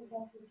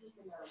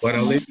 What,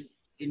 Ali?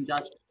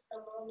 Injustice.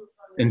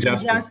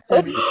 Injustice.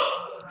 Injustice.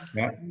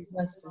 Yeah.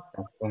 Injustice.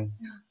 That's right.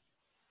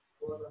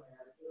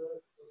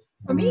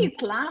 For me,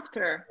 it's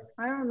laughter.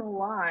 I don't know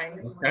why.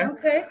 Okay.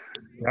 Okay.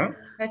 Yeah.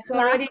 That's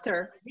already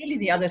Laughter. really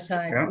the other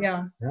side.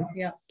 Yeah.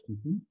 Yeah.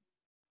 Mm-hmm.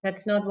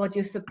 That's not what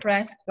you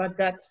suppressed, but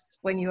that's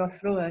when you are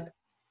through it.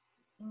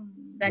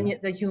 Then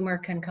the humor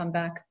can come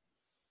back.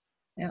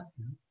 Yeah.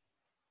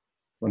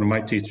 One of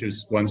my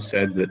teachers once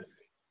said that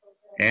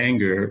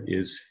anger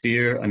is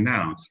fear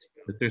announced,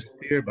 that there's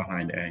fear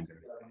behind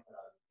anger.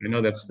 I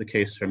know that's the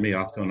case for me.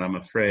 Often I'm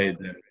afraid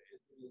that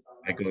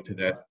I go to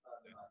that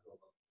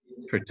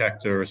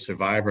protector or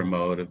survivor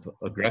mode of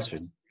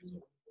aggression,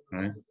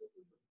 right?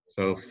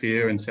 So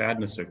fear and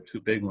sadness are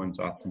two big ones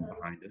often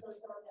behind it.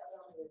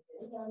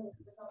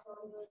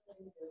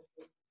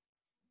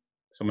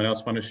 Someone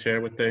else want to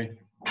share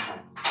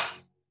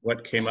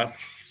what came up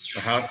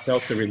or how it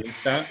felt to release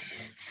that?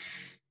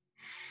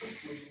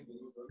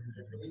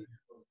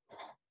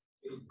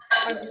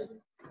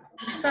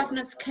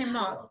 Sadness came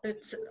up, but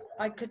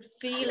I could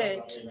feel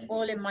it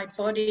all in my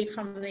body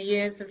from the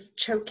years of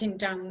choking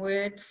down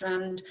words,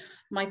 and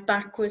my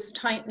back was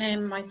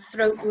tightening, my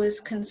throat was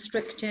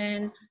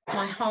constricting,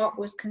 my heart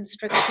was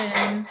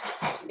constricting.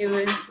 It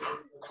was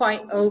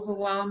quite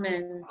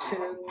overwhelming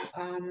to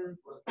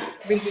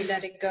really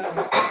let it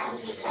go.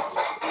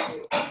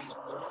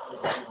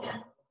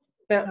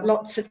 But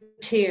lots of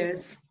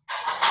tears.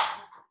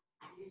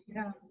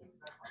 Yeah.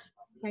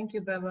 Thank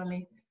you,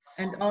 Beverly.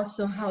 And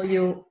also how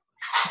you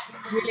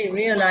really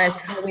realize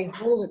how we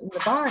hold it in the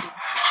body.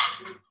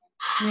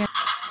 Yeah.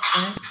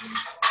 Right.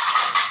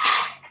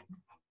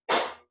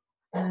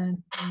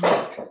 And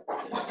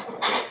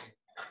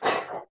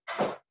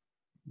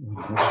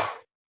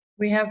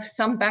we have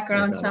some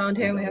background sound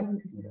here. We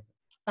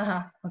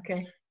have.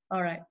 Okay.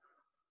 All right.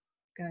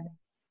 Got it.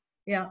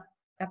 Yeah,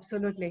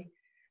 absolutely.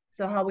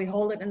 So how we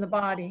hold it in the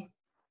body.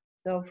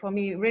 So for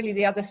me, really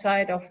the other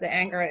side of the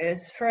anger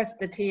is first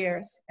the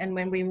tears. And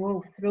when we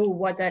move through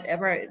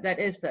whatever that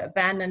is, the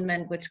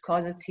abandonment, which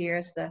causes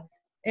tears, the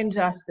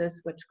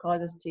injustice, which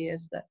causes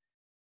tears, the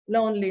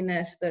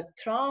loneliness, the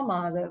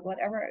trauma, the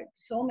whatever,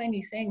 so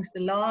many things,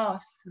 the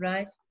loss,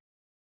 right?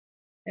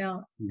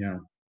 Yeah. Yeah.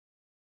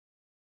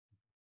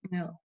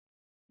 Yeah.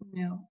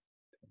 Yeah.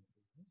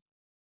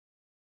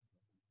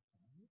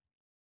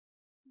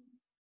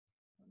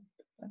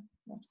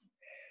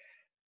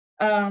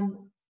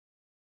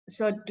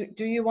 So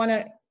do you want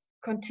to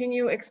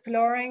continue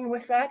exploring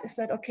with that? Is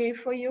that okay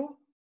for you?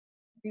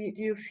 Do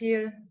you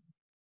feel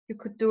you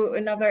could do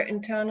another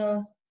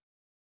internal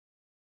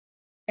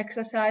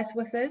exercise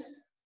with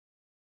this?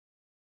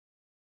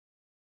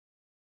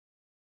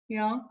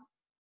 Yeah,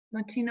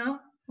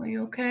 Martina, are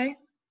you okay?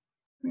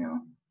 Yeah.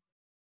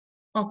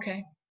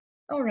 Okay,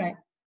 all right.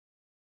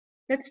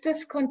 Let's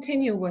just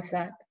continue with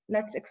that.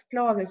 Let's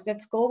explore this.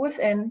 Let's go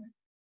within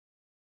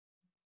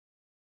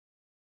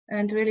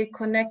and really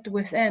connect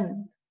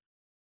within.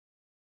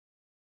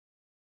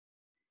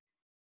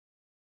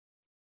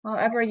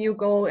 However you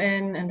go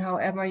in and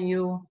however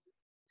you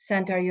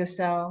center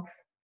yourself.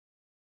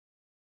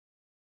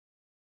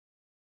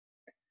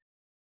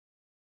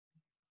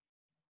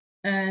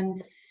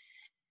 And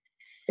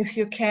if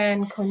you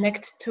can,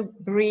 connect to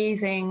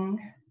breathing.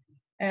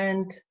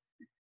 And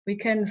we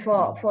can,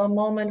 for a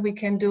moment, we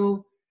can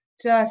do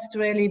just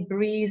really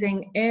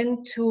breathing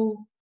into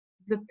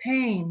the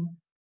pain.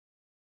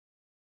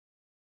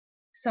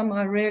 Some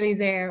are really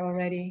there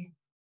already.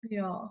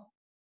 Yeah.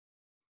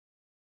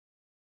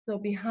 So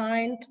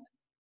behind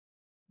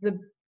the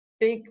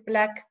big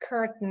black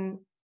curtain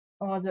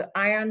or the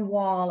iron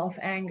wall of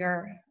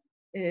anger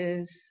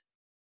is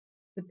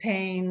the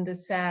pain, the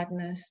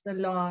sadness, the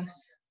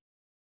loss,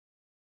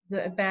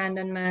 the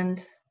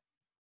abandonment,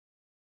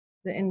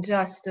 the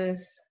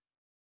injustice,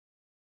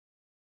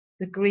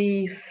 the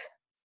grief.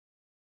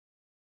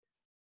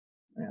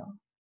 Yeah.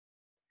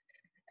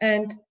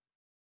 And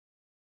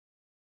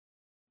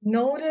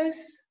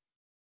notice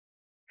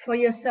for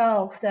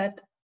yourself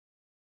that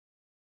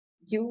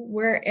you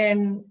were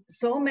in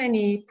so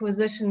many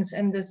positions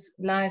in this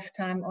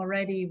lifetime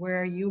already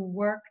where you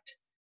worked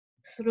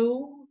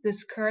through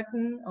this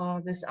curtain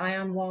or this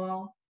iron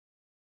wall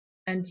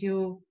and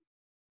you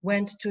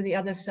went to the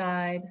other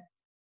side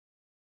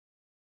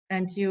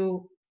and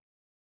you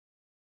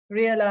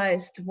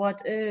realized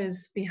what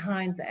is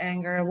behind the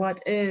anger,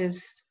 what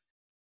is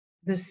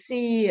the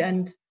sea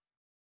and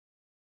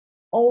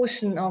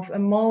ocean of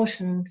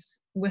emotions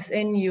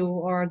within you,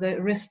 or the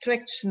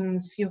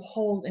restrictions you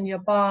hold in your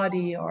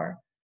body, or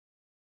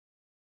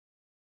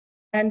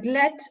and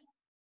let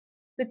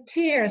the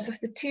tears, if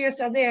the tears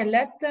are there,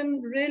 let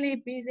them really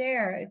be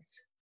there.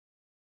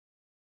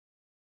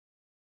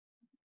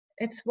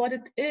 It's what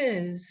it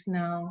is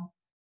now.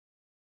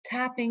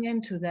 Tapping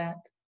into that,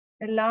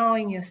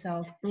 allowing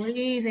yourself,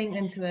 breathing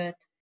into it.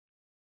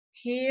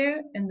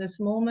 Here in this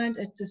moment,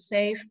 it's a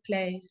safe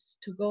place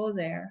to go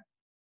there.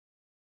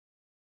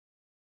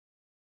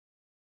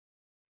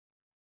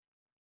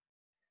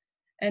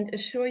 And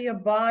assure your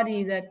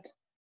body that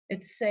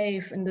it's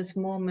safe in this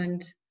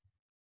moment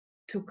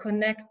to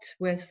connect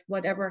with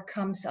whatever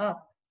comes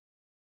up.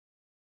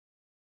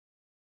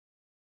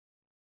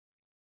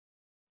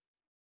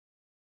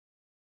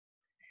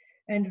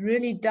 And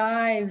really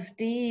dive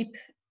deep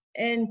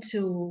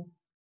into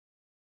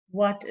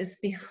what is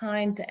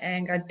behind the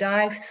anger.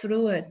 Dive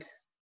through it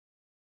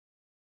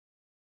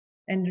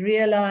and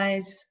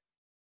realize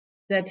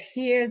that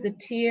here the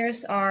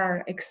tears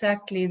are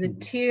exactly the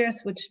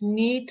tears which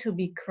need to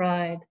be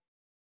cried.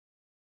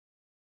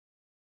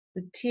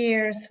 The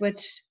tears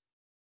which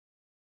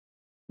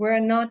were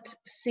not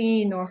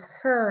seen or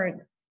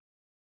heard,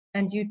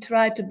 and you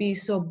try to be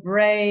so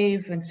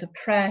brave and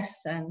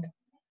suppress and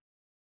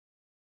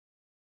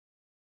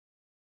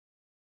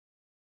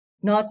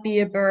not be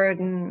a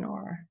burden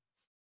or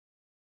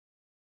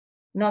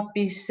not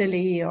be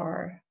silly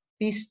or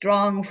be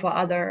strong for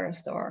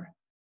others or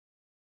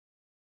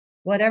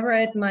whatever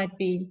it might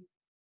be.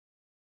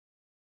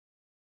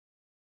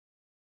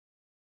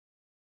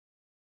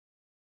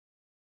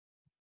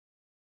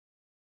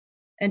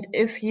 And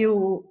if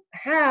you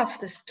have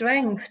the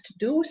strength to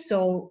do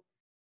so,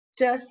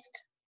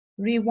 just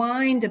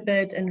rewind a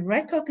bit and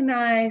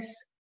recognize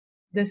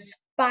the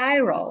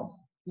spiral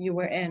you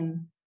were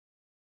in,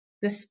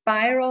 the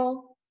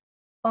spiral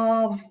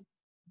of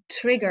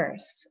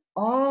triggers,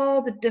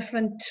 all the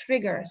different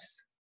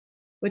triggers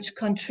which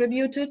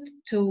contributed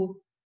to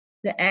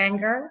the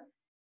anger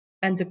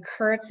and the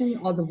curtain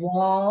or the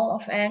wall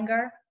of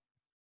anger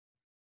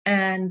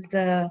and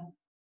the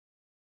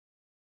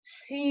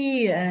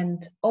sea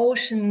and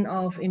ocean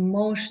of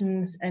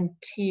emotions and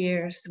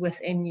tears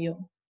within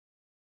you.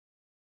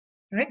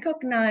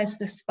 Recognize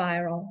the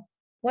spiral.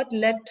 What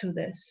led to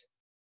this?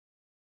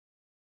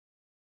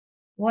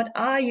 What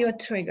are your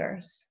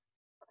triggers?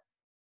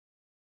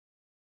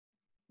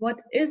 What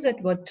is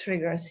it what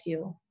triggers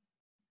you?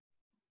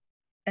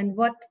 And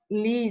what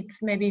leads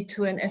maybe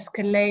to an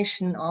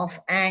escalation of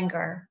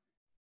anger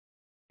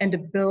and a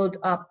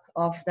build-up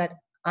of that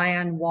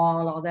iron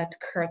wall or that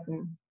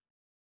curtain,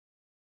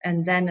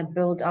 and then a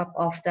build-up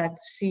of that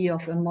sea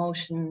of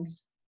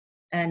emotions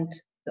and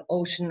the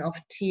ocean of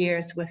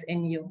tears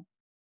within you.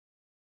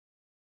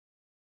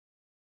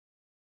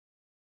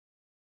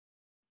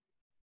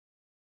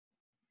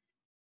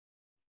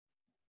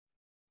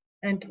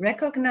 And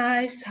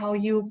recognize how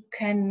you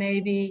can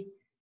maybe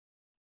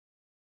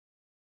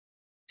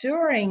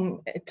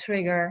during a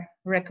trigger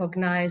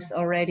recognize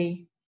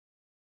already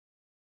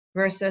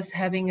versus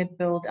having it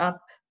build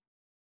up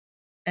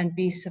and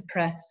be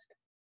suppressed.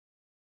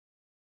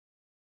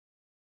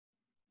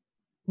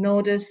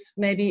 Notice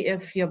maybe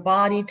if your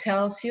body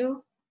tells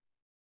you,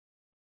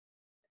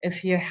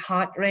 if your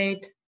heart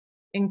rate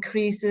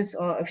increases,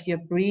 or if your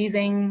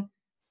breathing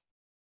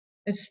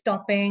is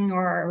stopping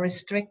or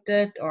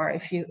restricted, or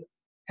if you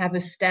have a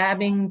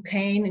stabbing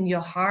pain in your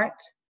heart,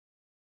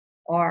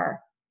 or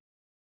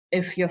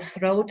if your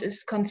throat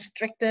is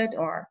constricted,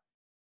 or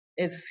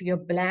if your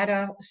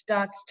bladder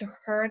starts to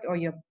hurt, or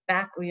your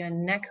back or your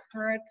neck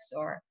hurts,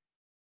 or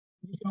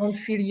you don't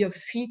feel your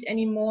feet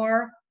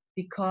anymore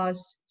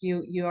because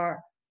you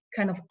are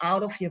kind of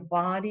out of your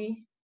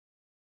body,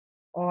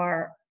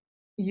 or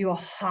you're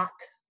hot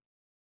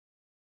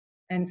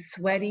and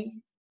sweaty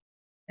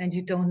and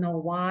you don't know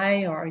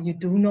why, or you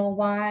do know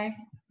why,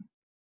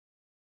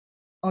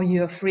 or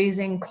you're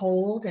freezing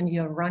cold and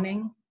you're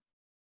running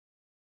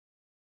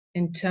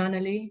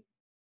internally.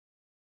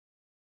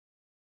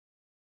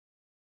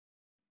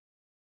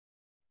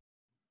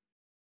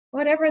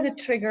 Whatever the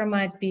trigger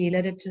might be,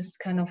 let it just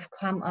kind of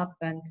come up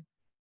and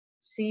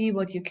see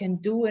what you can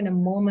do in a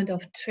moment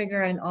of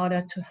trigger in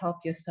order to help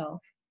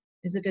yourself.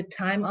 Is it a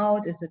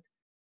timeout? Is it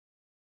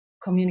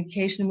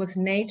communication with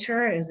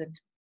nature? Is it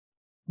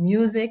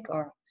music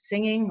or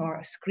singing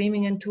or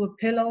screaming into a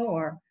pillow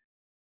or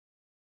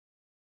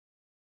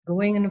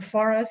going in a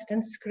forest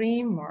and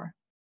scream? Or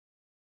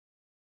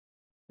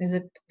is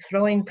it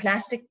throwing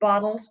plastic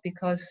bottles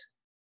because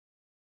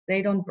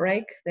they don't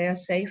break, they are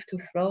safe to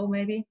throw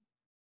maybe?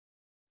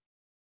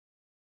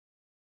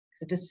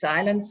 Is it a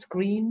silent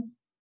scream?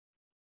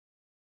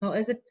 Or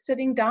is it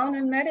sitting down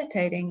and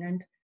meditating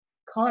and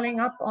calling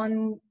up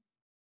on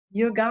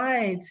your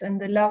guides and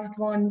the loved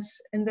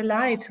ones in the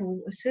light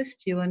who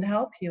assist you and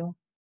help you?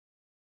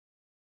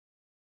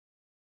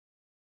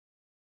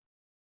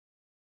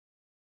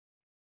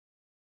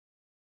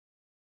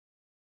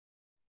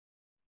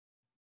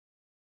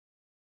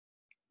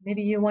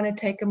 Maybe you want to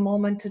take a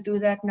moment to do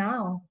that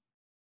now.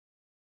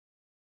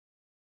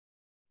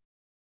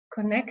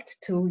 Connect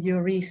to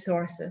your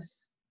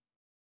resources.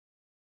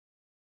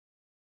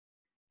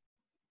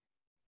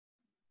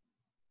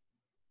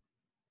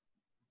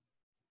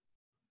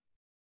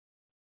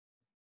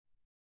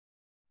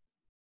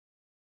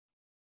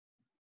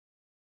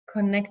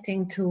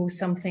 Connecting to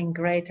something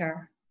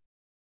greater.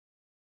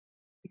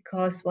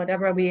 Because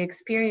whatever we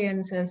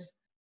experience as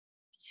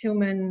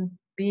human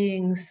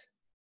beings,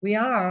 we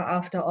are,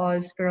 after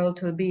all,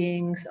 spiritual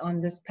beings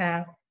on this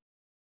path.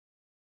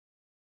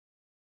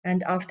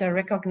 And after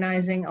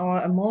recognizing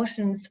our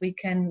emotions, we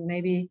can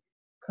maybe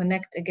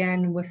connect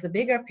again with the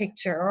bigger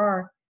picture,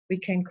 or we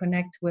can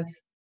connect with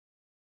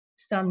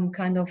some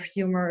kind of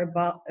humor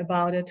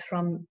about it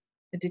from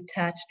a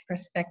detached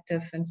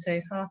perspective and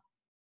say, huh,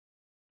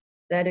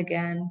 that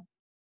again,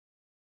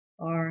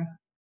 or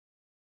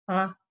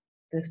huh,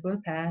 this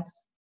will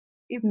pass.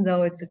 Even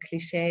though it's a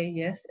cliche,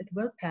 yes, it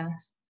will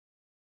pass.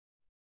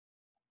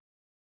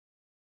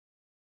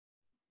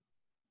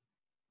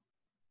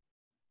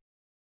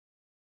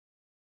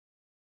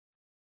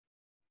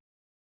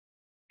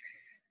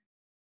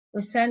 So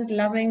send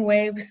loving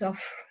waves of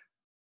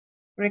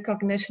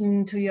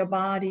recognition to your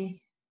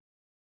body,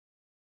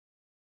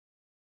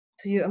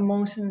 to your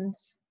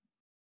emotions,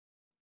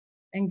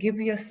 and give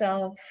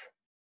yourself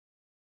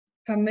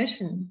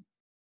permission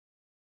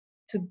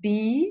to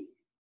be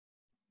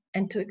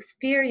and to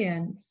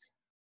experience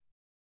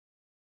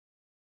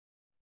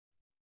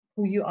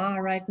who you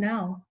are right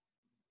now.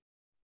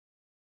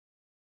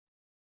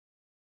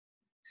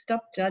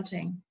 Stop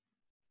judging.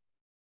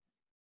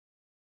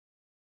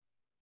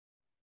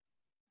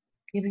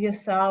 Give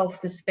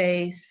yourself the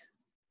space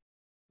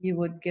you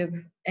would give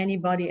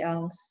anybody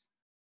else.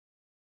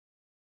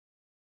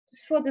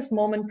 Just for this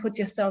moment, put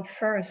yourself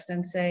first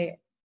and say,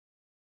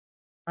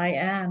 I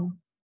am.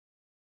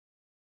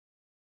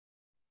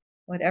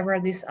 Whatever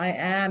this I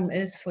am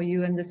is for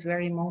you in this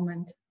very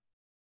moment.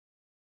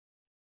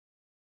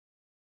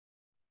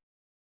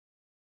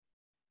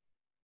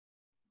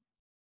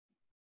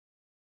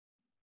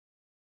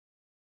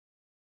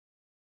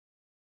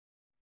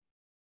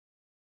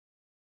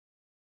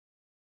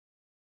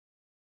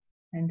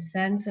 And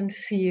sense and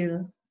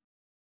feel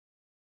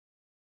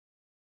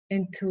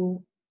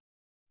into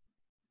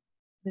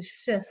the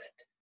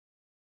shift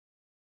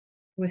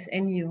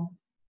within you,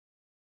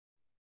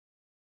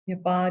 your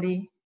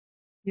body,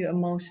 your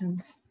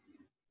emotions,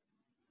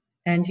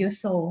 and your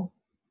soul.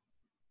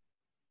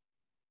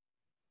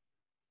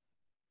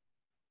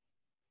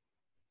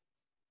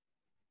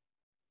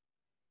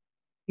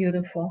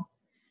 Beautiful.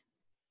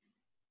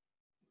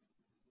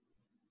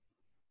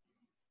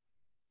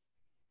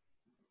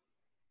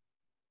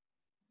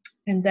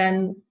 And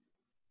then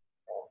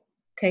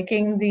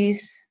taking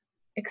these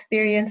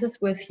experiences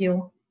with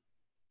you,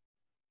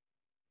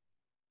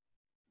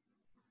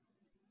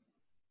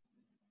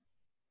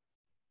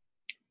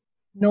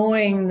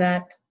 knowing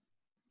that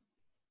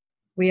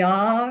we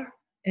are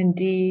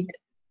indeed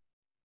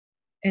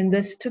in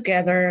this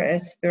together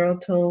as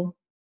spiritual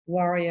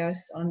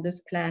warriors on this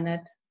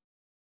planet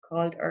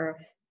called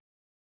Earth.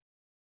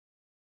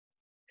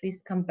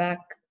 Please come back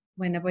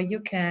whenever you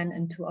can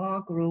into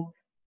our group,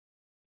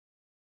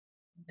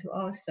 into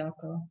our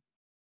circle.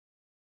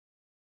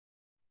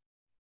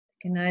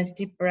 Take a nice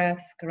deep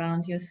breath,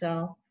 ground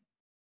yourself.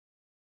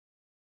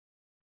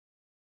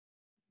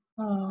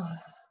 Oh,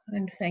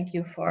 and thank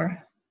you for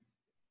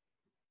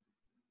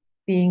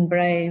being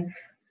brave,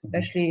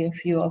 especially a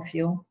few of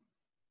you.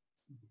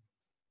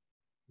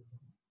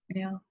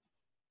 Yeah.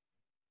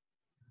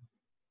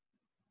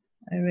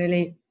 I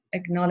really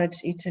acknowledge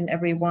each and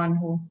every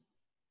one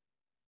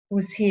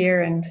who's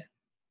here and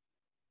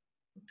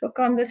took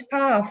on this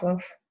path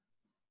of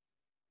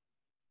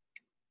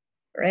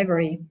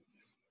bravery.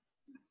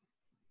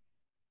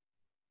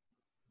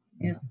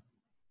 Yeah.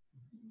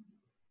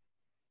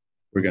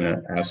 We're going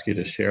to ask you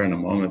to share in a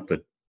moment,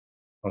 but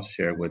I'll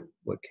share what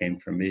came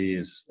for me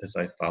as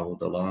I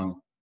followed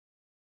along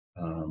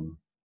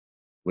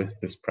with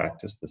this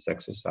practice, this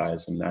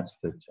exercise, and that's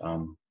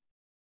that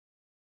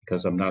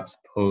because I'm not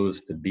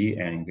supposed to be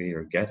angry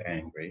or get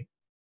angry,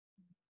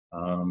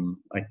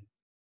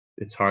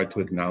 it's hard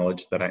to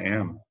acknowledge that I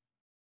am.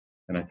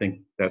 And I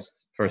think that's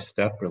the first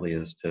step really,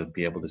 is to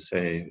be able to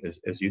say,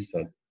 as you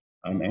said,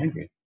 I'm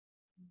angry.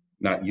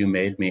 Not you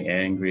made me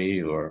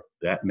angry or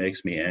that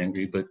makes me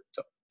angry, but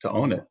to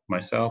own it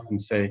myself and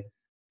say,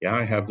 yeah,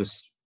 I have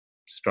this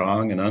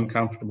strong and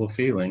uncomfortable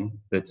feeling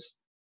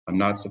I'm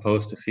not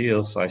supposed to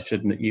feel, so I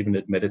shouldn't even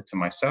admit it to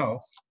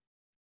myself.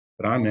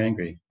 But I'm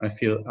angry. I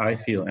feel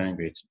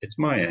angry. It's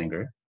my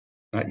anger,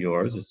 not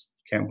yours.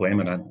 Can't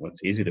blame it on, well,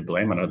 it's easy to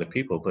blame on other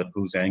people, but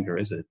whose anger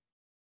is it?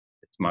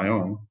 It's my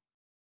own.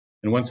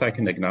 And once I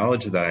can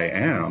acknowledge that I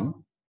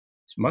am,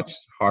 it's much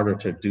harder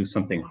to do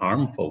something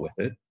harmful with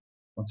it.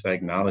 Once I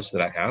acknowledge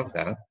that I have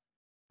that,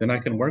 then I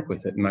can work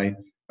with it. And I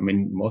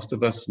mean, most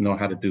of us know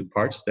how to do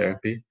parts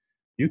therapy.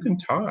 You can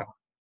talk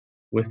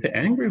with the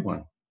angry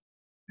one.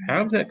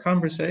 Have that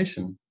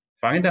conversation.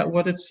 Find out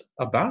what it's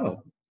about.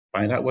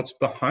 Find out what's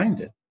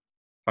behind it.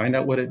 Find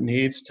out what it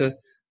needs to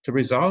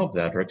resolve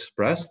that or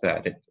express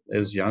that.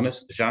 As Jana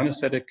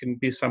said, it can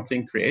be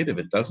something creative.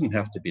 It doesn't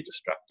have to be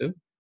destructive.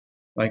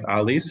 Like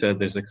Ali said,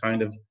 there's a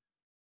kind of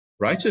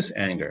righteous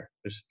anger.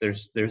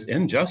 There's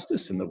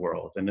injustice in the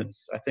world, and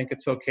I think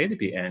it's okay to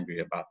be angry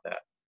about that.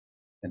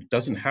 And it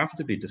doesn't have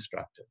to be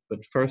destructive.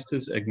 But first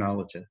is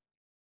acknowledge it,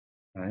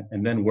 right?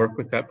 And then work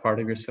with that part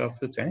of yourself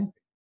that's angry.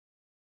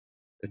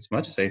 It's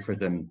much safer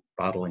than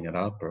bottling it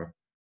up or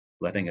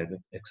letting it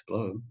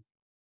explode.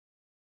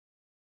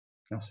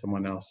 Ask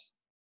someone else,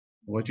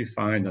 what'd you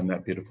find on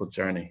that beautiful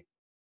journey?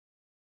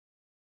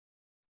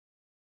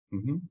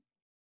 Mm-hmm.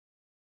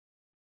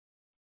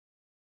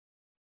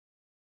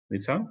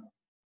 Lisa?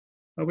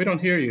 Oh, we don't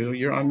hear you.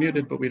 You're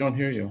unmuted, but we don't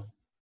hear you.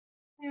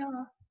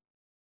 Yeah.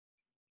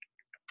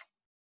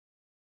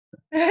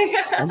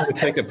 I'm going to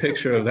take a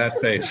picture of that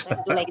face.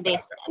 Let's do like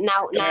this.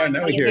 Now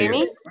we you hear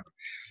me?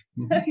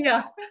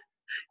 Yeah.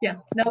 Yeah,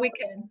 now we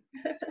can.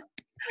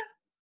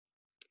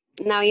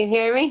 Now you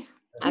hear me?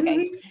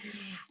 Okay.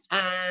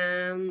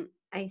 Mm-hmm.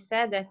 I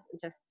said that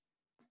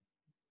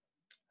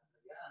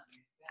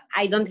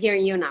I don't hear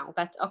you now,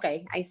 but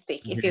okay, I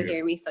speak if you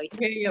hear me. So it's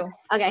hear you.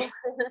 Okay.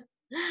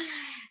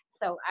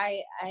 So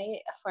I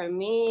for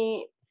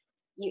me,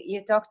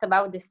 you talked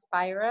about the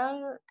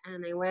spiral,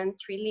 and I went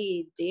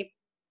really deep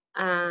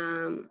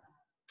to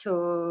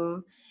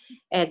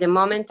the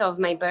moment of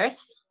my birth.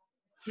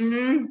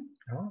 Mm-hmm.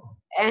 Oh.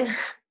 And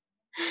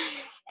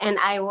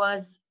I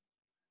was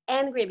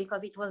angry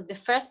because it was the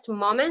first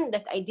moment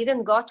that I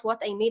didn't got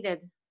what I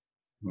needed.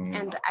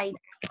 And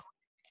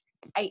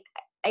I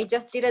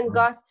just didn't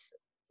got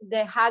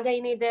the hug I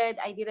needed.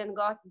 I didn't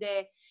got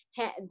the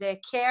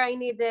care I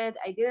needed.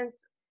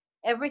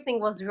 Everything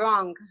was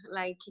wrong.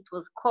 Like, it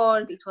was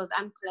cold, it was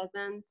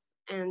unpleasant,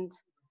 and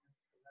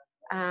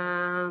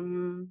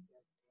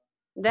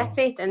that's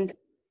it. And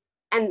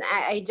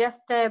I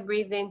just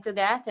breathed into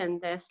that,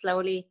 and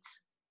slowly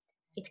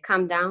it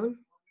calmed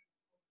down.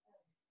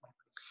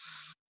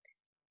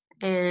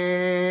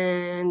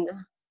 And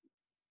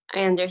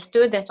I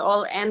understood that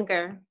all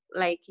anger,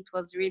 like, it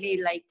was really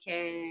like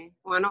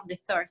one of the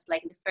first,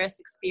 like the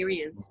first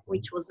experience,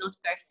 which was not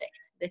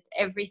perfect. That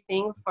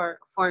everything for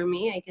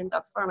me, I can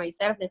talk for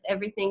myself, that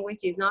everything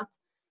which is not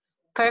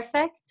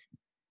perfect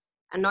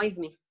annoys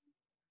me.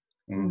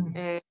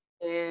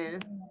 A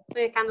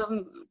kind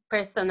of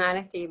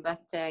personality,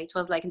 but it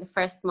was like the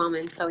first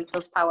moment, so it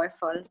was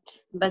powerful.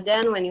 But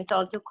then when you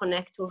told to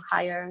connect to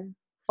higher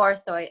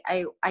force, so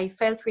I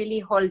felt really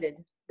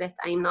holded, that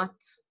I'm not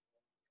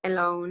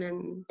alone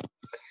and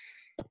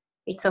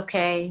it's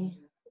okay.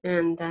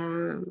 And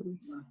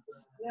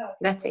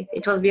that's it.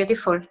 It was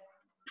beautiful.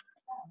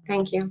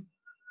 Thank you.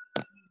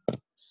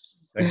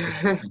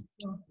 Thank you.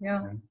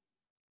 Yeah.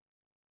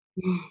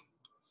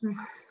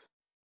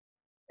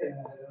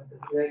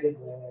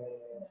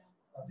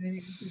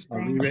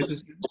 Ali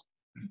raises hand.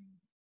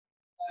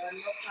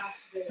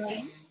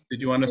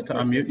 Did you want us to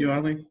unmute you,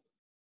 Ali?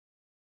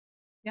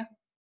 Yeah.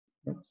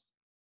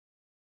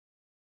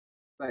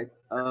 Right.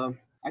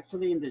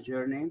 Actually, in the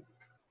journey,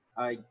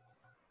 I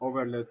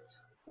overlooked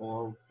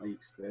all my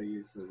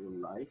experiences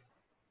in life.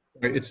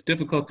 It's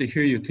difficult to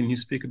hear you. Can you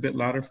speak a bit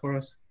louder for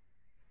us?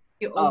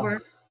 You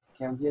over.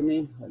 Can you hear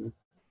me?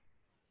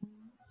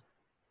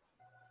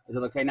 Is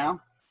it okay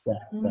now? Yeah.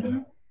 Mm-hmm.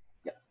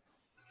 Yeah.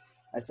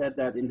 I said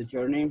that in the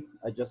journey,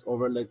 I just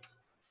overlooked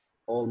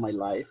all my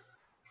life.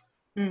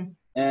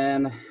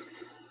 And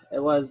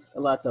it was a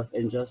lot of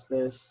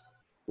injustice,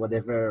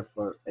 whatever,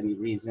 for any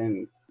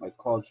reason, my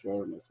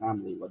culture, my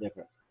family,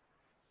 whatever.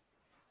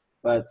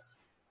 But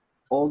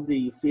all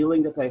the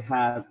feeling that I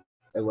had,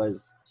 it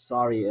was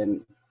sorry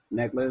and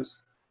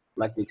negligence,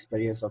 like the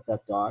experience of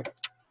that dog,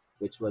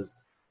 which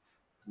was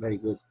very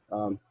good,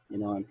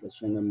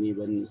 impression on me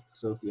when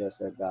Sophia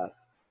said that.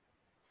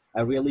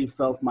 I really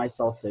felt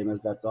myself same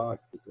as that dog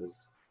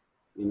because,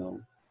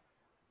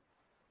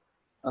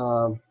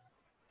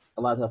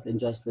 a lot of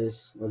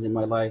injustice was in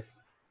my life,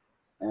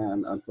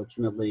 and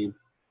unfortunately,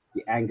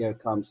 the anger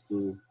comes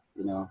to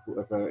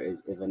whoever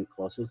is even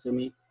closer to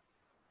me,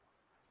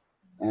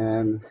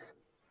 and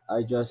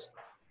I just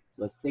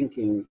was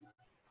thinking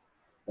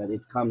that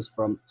it comes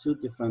from two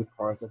different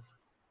parts of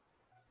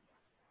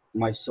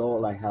my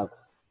soul. I have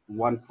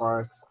one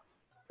part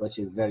which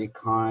is very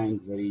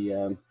kind, very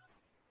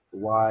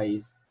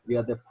wise. The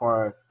other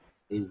part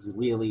is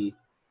really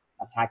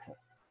attacker,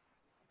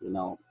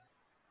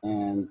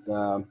 and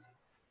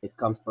it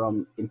comes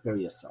from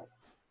imperious self.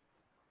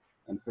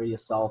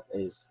 Imperious self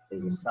is a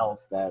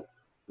self that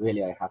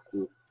really I have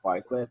to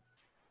fight with.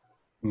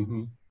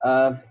 Mm-hmm.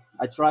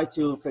 I try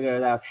to figure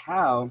it out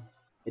how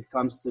it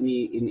comes to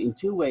me in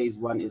two ways.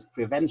 One is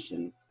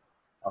prevention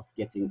of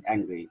getting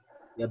angry.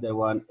 The other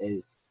one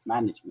is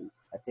management.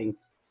 I think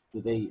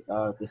today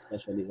our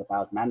discussion is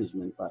about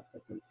management, but I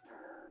think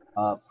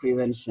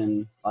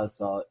prevention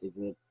also is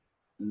a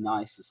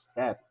nice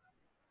step,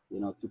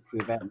 to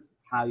prevent.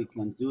 How you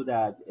can do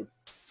that,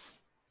 it's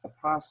a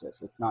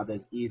process. It's not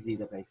as easy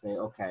that I say,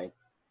 okay,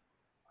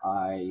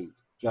 I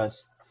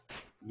just,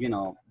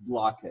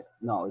 block it.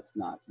 No, it's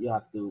not. You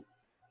have to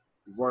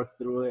work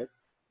through it.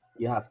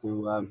 You have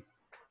to,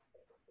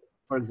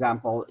 for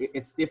example,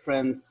 it's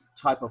different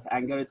type of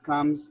anger it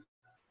comes.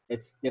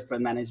 It's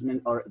different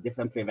management or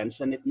different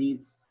prevention it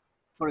needs.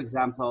 For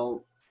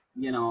example,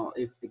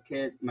 if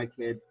my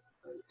kid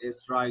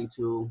is trying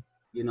to,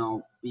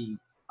 be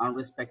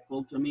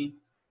unrespectful to me,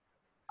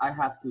 I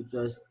have to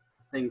just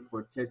think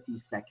for 30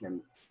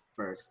 seconds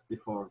first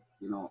before,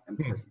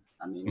 impressing.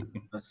 I mean,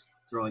 just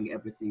throwing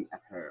everything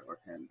at her or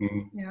him.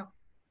 Mm-hmm. Yeah.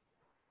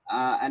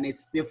 And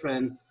it's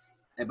different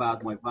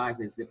about my wife.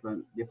 It's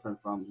different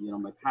from,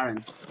 my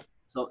parents.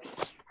 So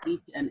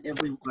each and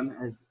everyone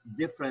has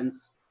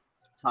different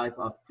type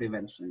of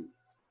prevention.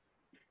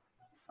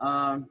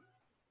 And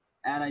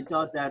I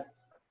thought that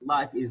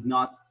life is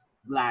not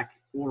black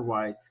or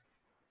white.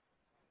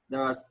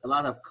 There are a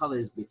lot of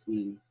colors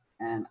between,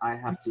 and I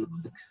have to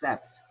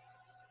accept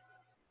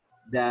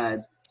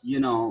that,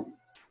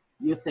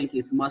 you think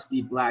it must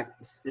be black,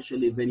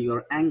 especially when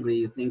you're angry.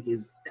 You think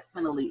it's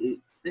definitely,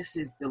 this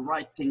is the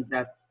right thing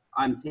that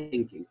I'm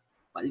thinking,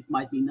 but it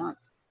might be not.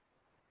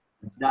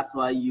 That's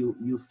why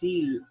you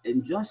feel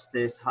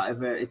injustice.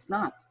 However, it's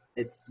not.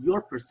 It's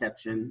your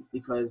perception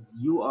because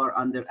you are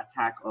under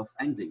attack of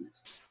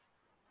angriness.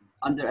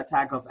 Under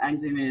attack of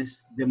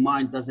angriness, the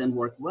mind doesn't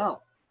work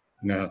well.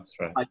 No, that's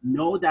right. I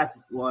know that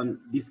one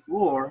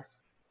before.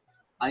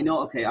 I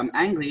know, okay, I'm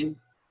angry.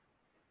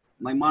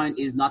 My mind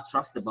is not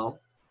trustable.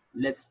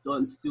 Let's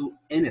don't do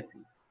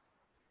anything.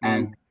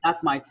 And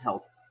that might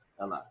help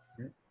a lot.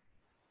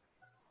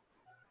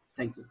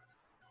 Thank you.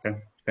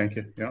 Okay, thank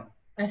you. Yeah.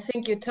 I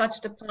think you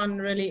touched upon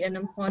really an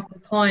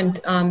important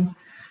point.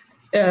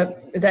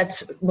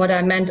 That's what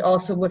I meant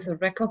also with the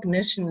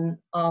recognition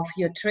of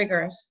your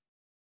triggers.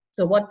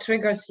 So what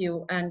triggers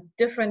you, and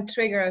different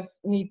triggers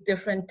need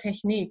different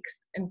techniques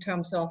in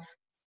terms of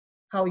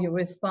how you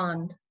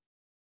respond.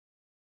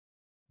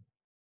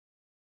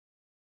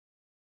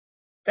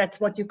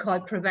 That's what you call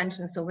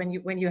prevention. So when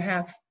you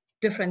have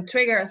different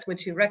triggers,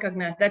 which you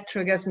recognize, that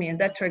triggers me and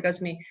that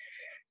triggers me,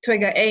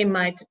 trigger A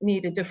might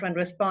need a different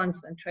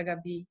response than trigger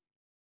B.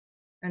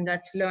 And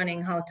that's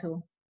learning how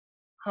to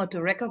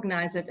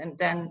recognize it, and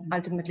then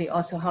ultimately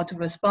also how to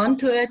respond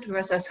to it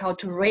versus how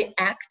to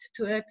react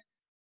to it,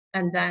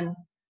 and then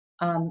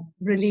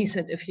release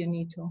it if you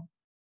need to.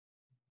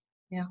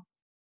 Yeah.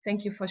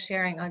 Thank you for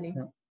sharing, Ali.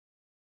 Yeah.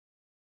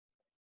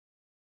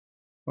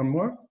 One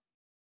more?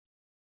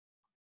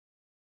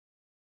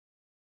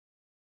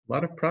 A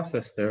lot of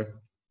process there.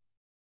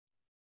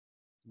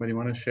 Anybody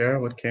want to share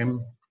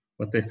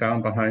what they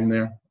found behind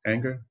their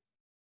anger?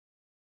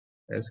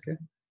 Eske?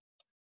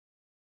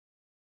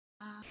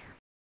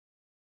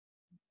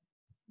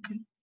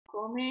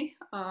 For me,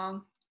 I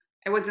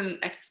wasn't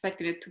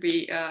expecting it to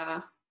be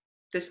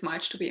this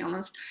much, to be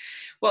honest.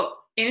 Well,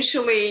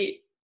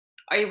 initially,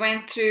 I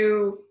went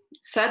through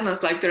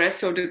sadness like the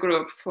rest of the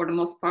group for the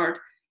most part.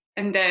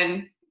 And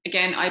then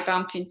again, I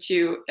bumped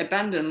into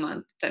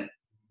abandonment. That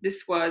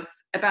this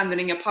was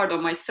abandoning a part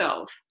of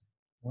myself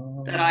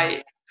that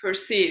I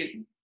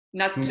perceived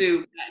not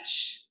to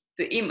match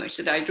the image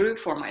that I drew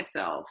for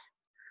myself,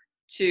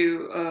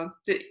 to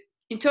the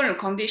internal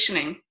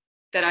conditioning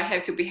that I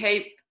have to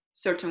behave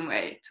certain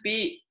way, to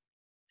be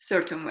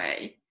certain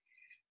way.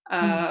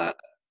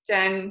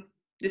 Then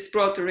this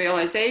brought the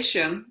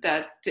realization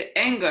that the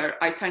anger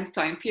I time to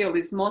time feel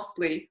is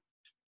mostly,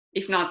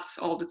 if not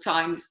all the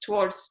time, is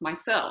towards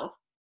myself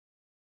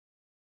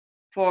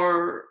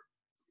for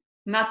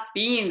not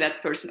being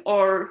that person,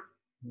 or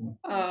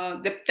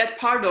that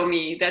part of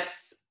me that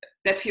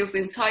feels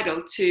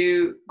entitled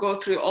to go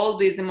through all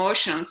these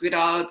emotions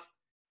without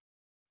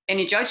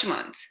any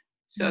judgment.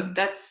 So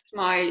that's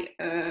my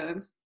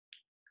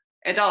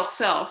adult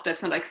self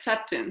that's not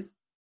accepting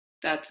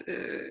that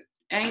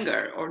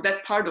anger, or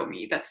that part of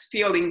me that's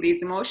feeling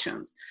these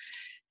emotions.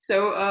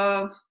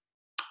 So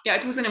yeah,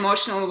 it was an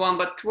emotional one,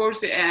 but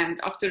towards the end,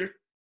 after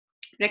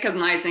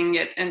recognizing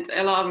it and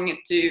allowing it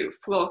to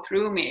flow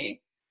through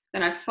me,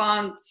 then I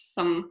found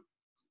some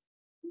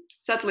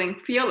settling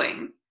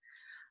feeling.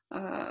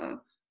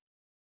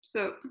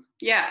 So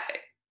yeah,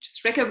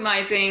 just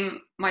recognizing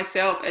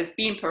myself as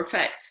being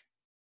perfect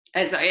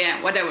as I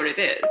am, whatever it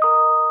is,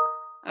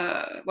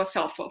 was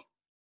helpful.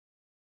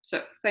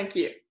 So thank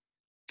you.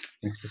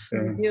 Thanks for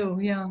sharing. Thank you.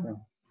 Yeah.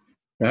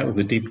 That was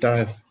a deep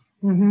dive.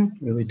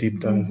 Really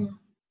deep dive.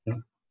 Yeah.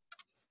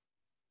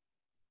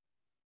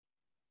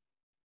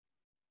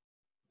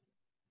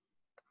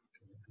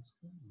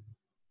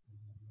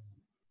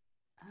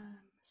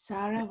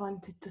 Sarah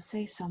wanted to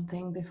say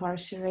something before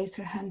she raised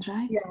her hand,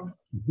 right? Yeah.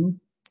 Can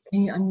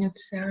you unmute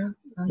Sarah?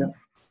 Yeah.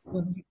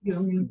 You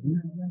unmute.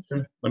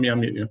 Sure. Let me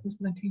unmute you.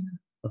 Miss Martina.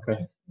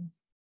 Okay.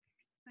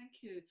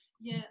 Thank you.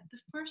 Yeah, the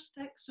first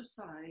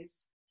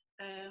exercise,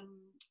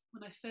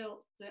 when I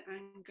felt the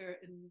anger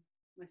in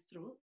my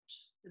throat,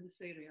 in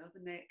this area, the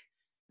neck,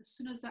 as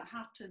soon as that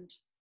happened,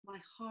 my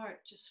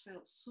heart just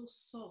felt so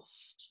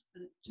soft,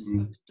 and it just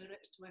sort of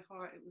direct to my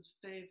heart. It was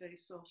very, very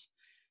soft.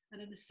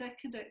 And in the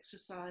second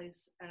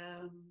exercise,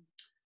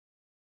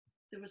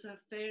 there was a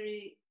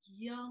very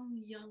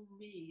young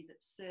me that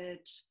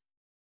said,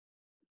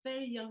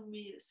 I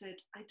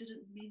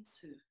didn't mean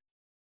to.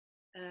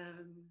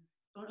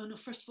 Oh no,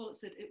 first of all, it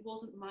said, it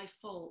wasn't my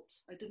fault.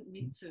 I didn't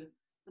mean to,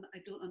 and I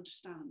don't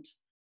understand.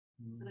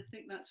 And I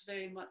think that's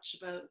very much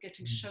about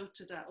getting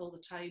shouted at all the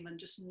time and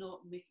just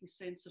not making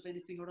sense of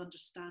anything or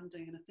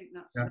understanding. And I think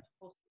that's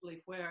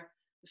possibly where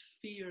the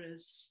fear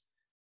is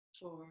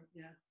for,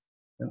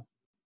 So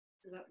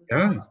that was,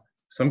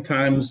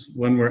 Sometimes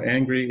when we're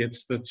angry,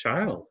 it's the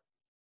child,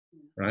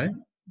 right?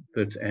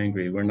 That's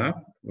angry. We're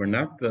not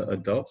the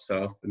adult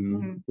self,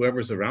 and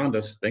whoever's around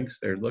us thinks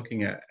they're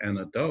looking at an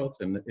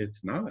adult, and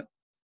it's not.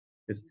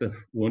 It's the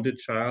wounded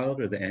child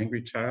or the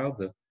angry child,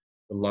 the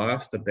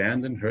lost,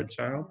 abandoned, hurt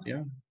child.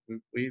 Yeah,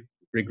 we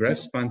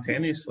regress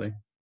spontaneously.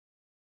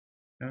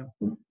 Yeah.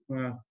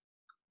 Wow.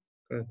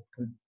 Good.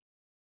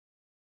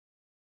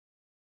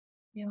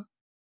 Yeah.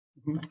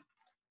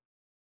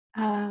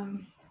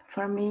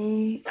 For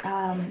me,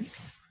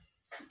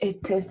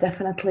 it is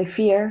definitely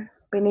fear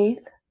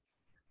beneath.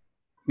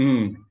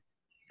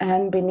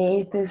 And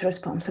beneath is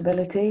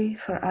responsibility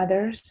for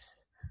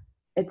others.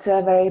 It's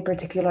a very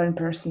particular and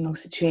personal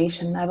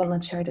situation. I will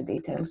not share the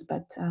details,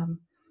 but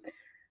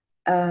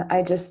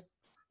I just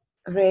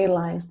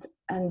realized,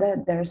 and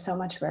that there's so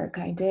much work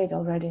I did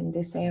already in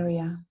this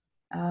area.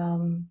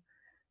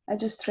 I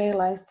just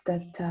realized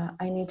that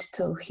I need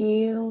to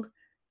heal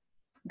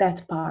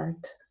that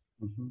part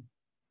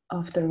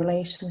of the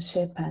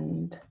relationship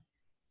and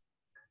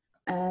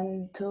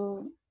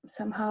to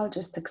somehow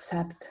just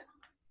accept.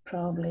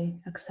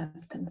 Probably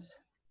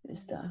acceptance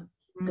is the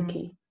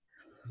key.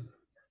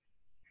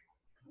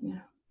 Yeah.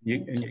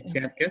 You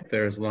can't get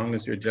there as long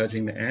as you're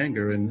judging the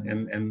anger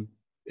and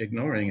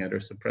ignoring it or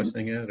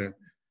suppressing it, or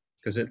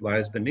because it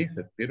lies beneath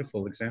it.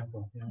 Beautiful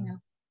example.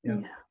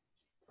 Yeah.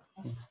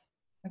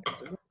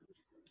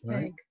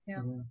 Right.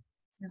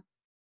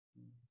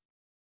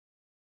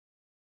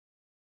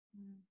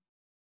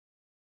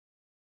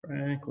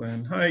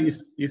 Franklin, hi,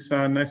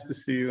 Isan. Nice to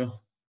see you.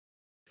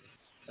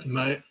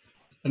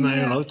 Am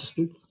I allowed to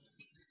speak?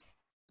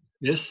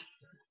 Yes.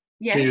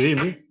 Yes. Can you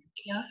hear me?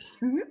 Yeah.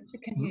 I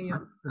can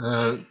hear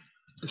you.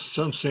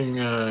 Something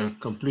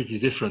completely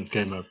different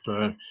came up.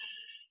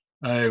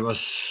 I was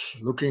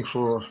looking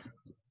for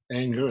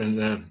anger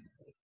and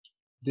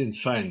didn't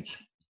find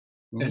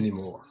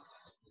anymore.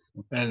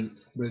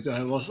 But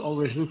I was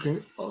always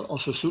looking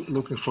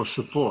for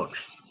support.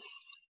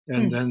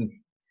 And then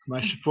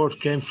my support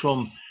came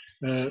from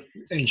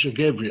Angel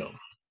Gabriel.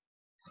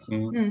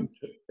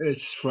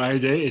 It's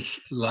Friday, it's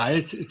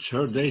light, it's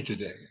her day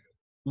today.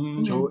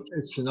 So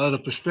it's another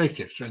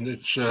perspective, and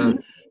it's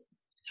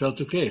felt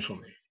okay for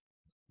me.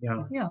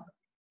 Yeah.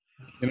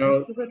 You know,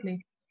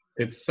 absolutely.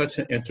 It's such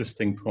an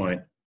interesting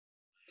point,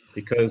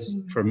 because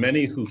for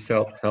many who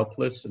felt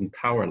helpless and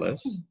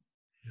powerless,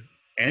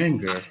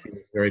 anger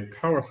feels very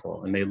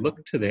powerful, and they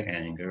look to the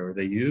anger or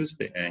they use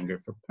the anger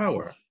for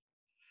power.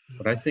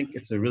 But I think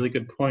it's a really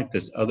good point.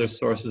 There's other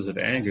sources of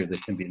anger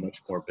that can be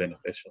much more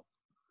beneficial.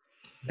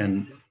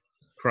 And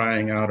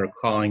crying out or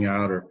calling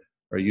out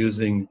or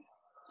using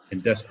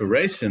in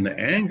desperation the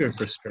anger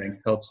for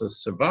strength helps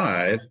us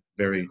survive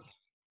very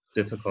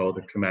difficult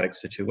or traumatic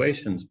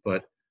situations.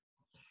 But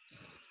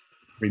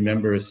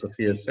remember, as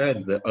Sophia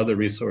said, the other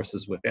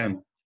resources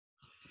within.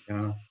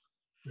 Yeah.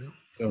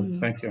 So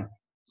thank you.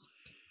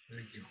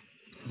 Thank you.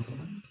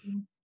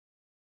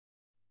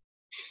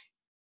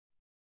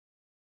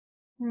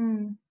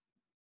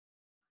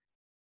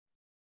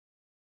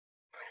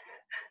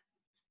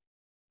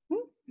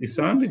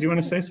 Isan, did you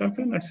want to say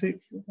something? I see.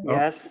 Oh.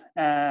 Yes.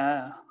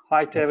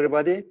 Hi to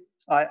everybody.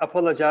 I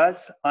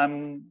apologize.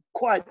 I'm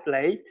quite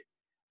late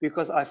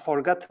because I've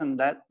forgotten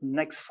that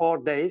next 4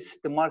 days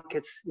the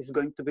markets is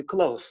going to be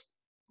closed.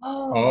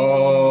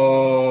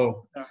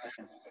 Oh.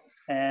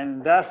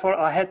 And therefore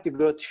I had to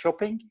go to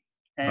shopping,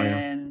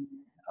 and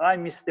Oh, yeah. I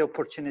missed the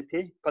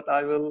opportunity, but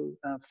I will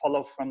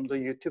follow from the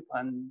YouTube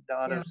and the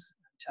other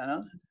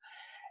channels.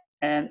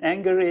 And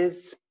anger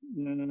is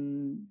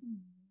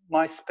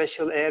my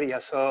special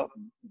area, so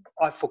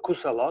I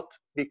focus a lot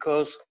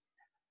because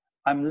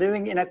I'm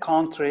living in a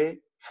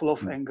country full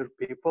of angry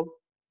people,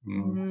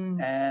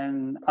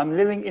 and I'm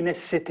living in a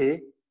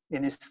city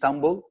in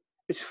Istanbul.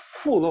 It's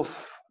full of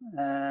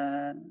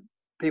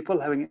people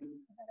having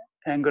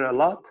anger a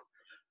lot.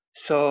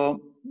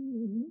 So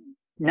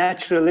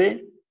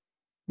naturally,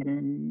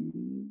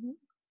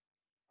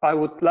 I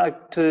would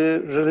like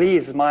to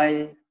release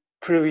my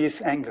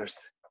previous angers,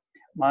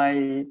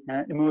 my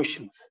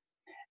emotions.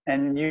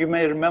 And you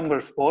may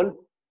remember, Paul,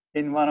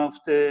 in one of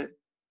the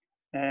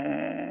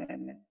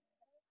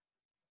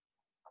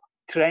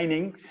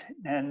trainings,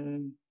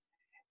 and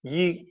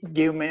you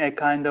give me a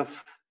kind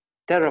of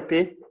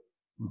therapy,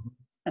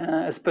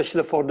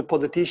 especially for the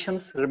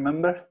politicians,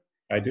 remember?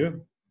 I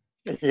do.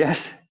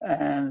 Yes,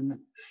 and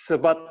so,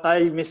 but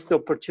I missed the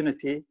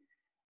opportunity,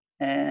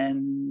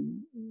 and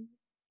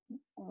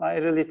I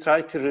really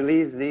try to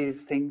release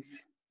these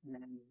things,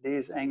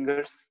 these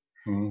angers,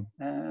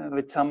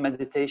 with some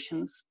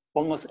meditations.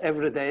 Almost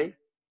every day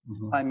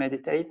I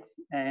meditate,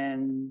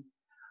 and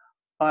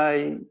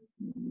I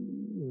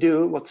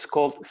do what's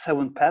called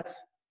 7 paths.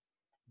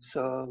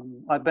 So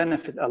I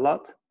benefit a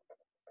lot.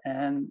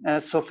 And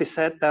as Sophie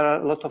said, there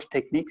are a lot of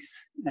techniques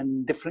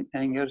and different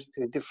angers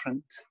to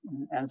different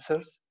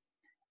answers.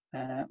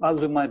 I'll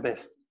do my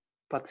best,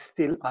 but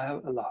still I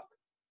have a lot.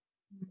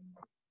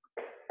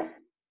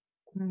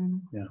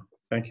 Yeah,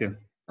 thank you.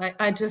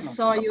 I just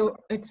saw you,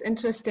 it's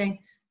interesting.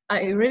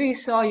 I really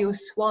saw you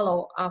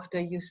swallow after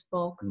you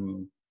spoke.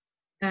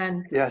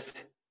 And yes,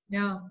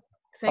 yeah,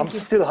 thank you.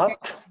 I'm still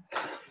hot.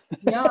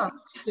 Yeah,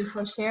 thank you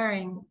for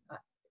sharing,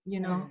 you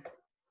know,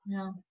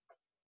 yeah.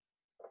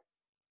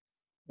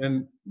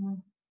 And do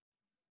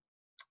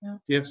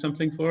you have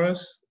something for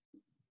us?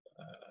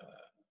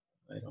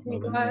 I don't know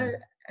the name.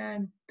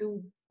 And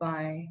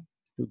Dubai.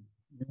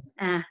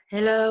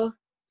 Hello.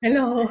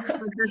 Hello.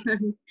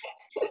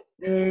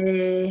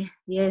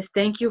 Yes,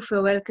 thank you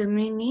for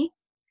welcoming me.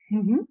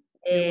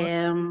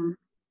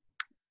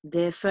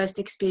 The first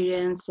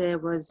experience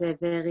was a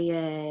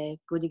very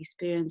good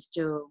experience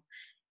to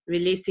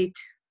release it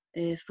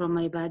from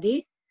my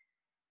body,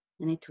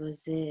 and it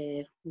was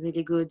a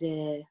really good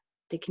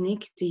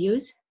technique to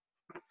use.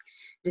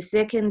 The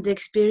second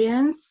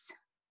experience,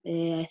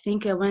 I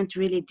think I went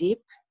really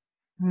deep.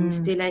 I'm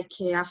still like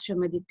after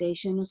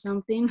meditation or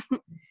something.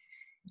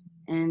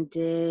 And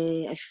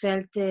I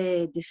felt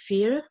the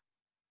fear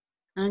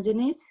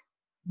underneath.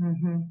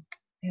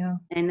 Yeah.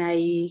 And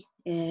I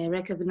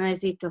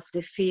recognized it of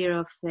the fear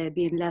of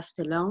being left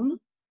alone.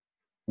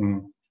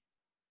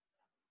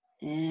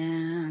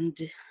 And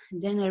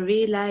then I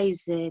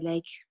realized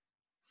like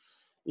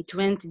it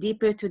went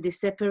deeper to the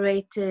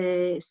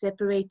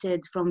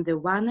separated from the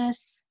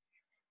oneness.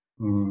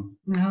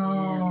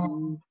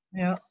 Yeah.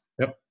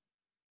 Yep.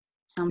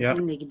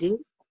 Something like this.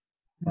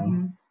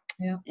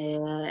 Yeah.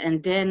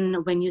 And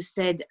then when you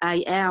said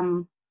I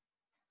am,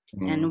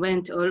 and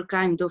went all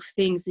kind of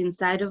things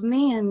inside of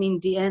me, and in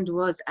the end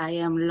was I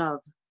am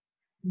love.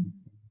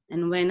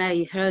 And when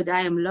I heard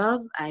I am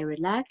love, I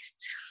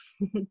relaxed.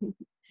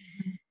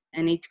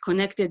 And it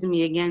connected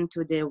me again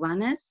to the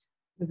oneness.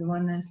 To the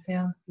oneness,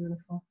 yeah,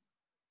 beautiful.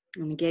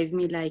 And gave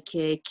me like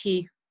a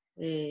key,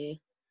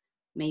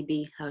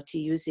 maybe how to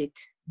use it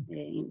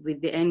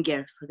with the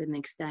anger for the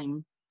next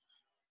time.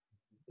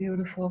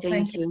 Beautiful.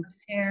 Thank you for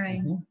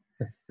sharing.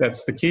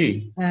 That's the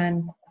key.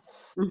 And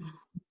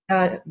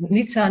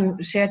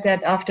Nitzan shared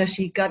that after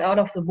she got out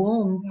of the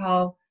womb,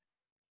 how,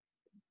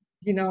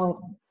 you know,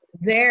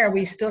 there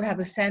we still have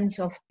a sense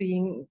of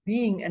being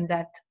in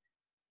that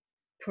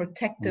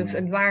protective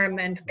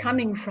environment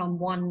coming from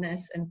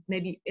oneness, and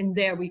maybe in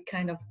there we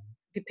kind of,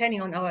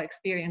 depending on our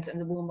experience in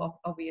the womb,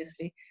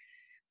 obviously,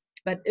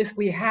 but if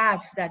we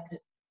have that,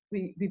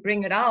 we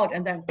bring it out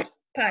and then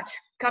touch,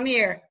 come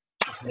here,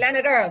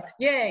 planet Earth,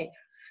 yay.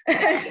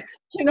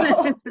 You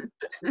know,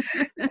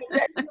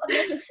 that's not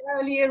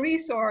necessarily a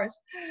resource.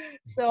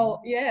 So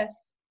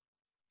yes,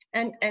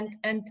 and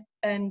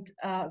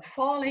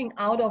falling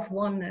out of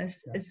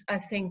oneness is, I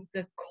think,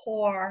 the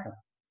core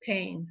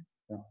pain,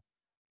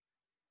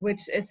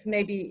 which is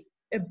maybe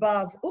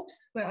above.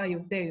 Oops, where are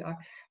you? There you are.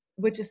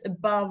 Which is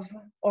above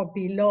or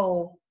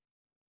below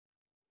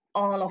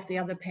all of the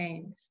other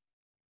pains.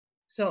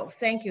 So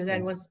thank you.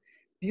 That was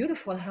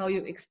beautiful how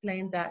you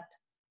explained that.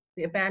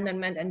 The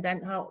abandonment, and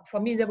then how, for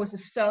me, there was a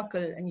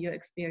circle in your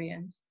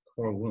experience.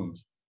 Core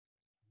wounds.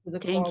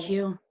 Thank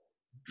you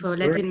for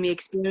letting me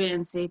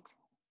experience it.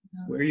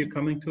 Where are you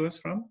coming to us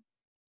from?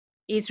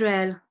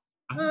 Israel.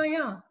 Oh,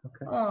 yeah.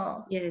 Okay.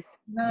 Oh, Yes.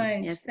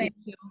 nice. Yes. Thank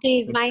you.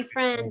 She's my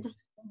friend.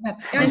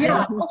 Yeah,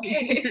 yeah.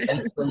 Okay.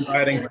 Thanks for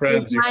inviting She's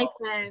friends. my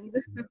friend.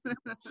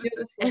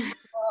 Beautiful.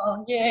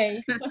 Oh,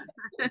 yay.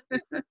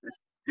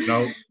 You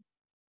know,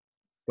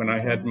 when I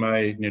had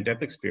my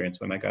near-death experience,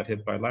 when I got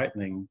hit by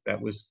lightning,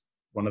 that was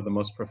one of the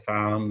most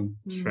profound,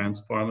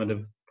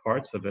 transformative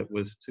parts of it,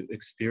 was to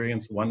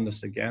experience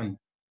oneness again,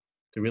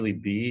 to really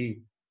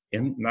be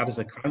in, not as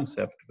a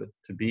concept, but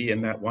to be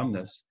in that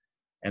oneness.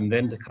 And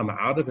then to come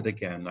out of it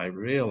again, I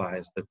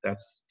realized that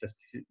that's just,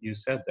 you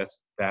said,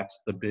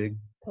 that's the big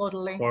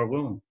core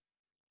wound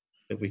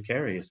that we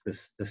carry, is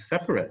this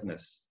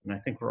separateness. And I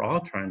think we're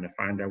all trying to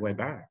find our way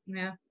back.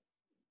 Yeah.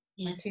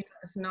 Yes. Martina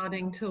is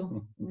nodding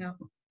too. Yeah.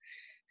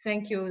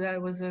 Thank you.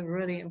 That was a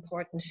really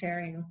important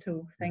sharing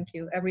too. Thank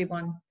you,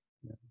 everyone.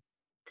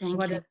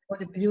 Thank you.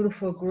 What a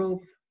beautiful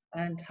group,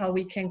 and how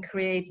we can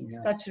create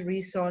such a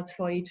resource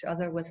for each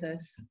other with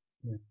this.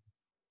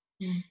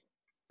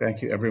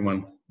 Thank you,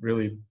 everyone.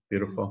 Really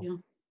beautiful.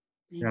 Thank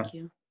you. Thank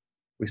you.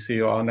 We see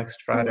you all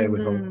next Friday,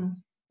 we hope.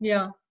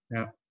 Yeah.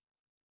 Yeah.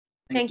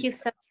 Thank you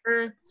so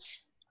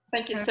much.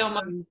 Thank you so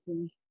much.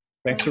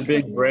 Thanks for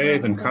being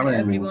brave and coming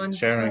and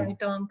sharing. Hi,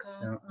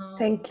 Danke.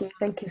 Thank you.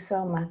 Thank you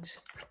so much.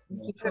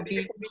 Thank you for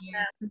being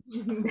here.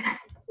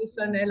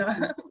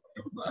 Sanela.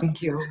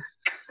 Thank you.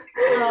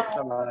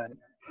 Bye.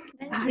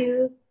 Thank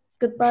you.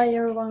 Goodbye,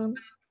 everyone.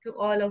 To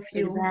all of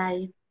you.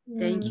 Goodbye.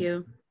 Thank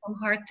you. From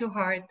heart to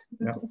heart.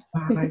 Yeah.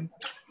 Bye.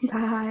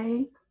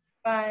 Bye.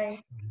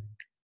 Bye.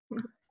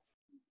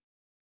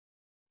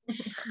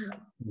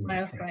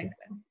 Smile, Franklin.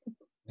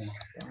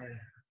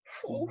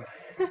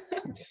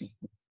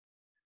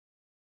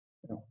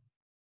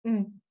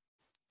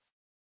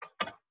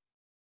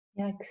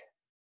 Yikes.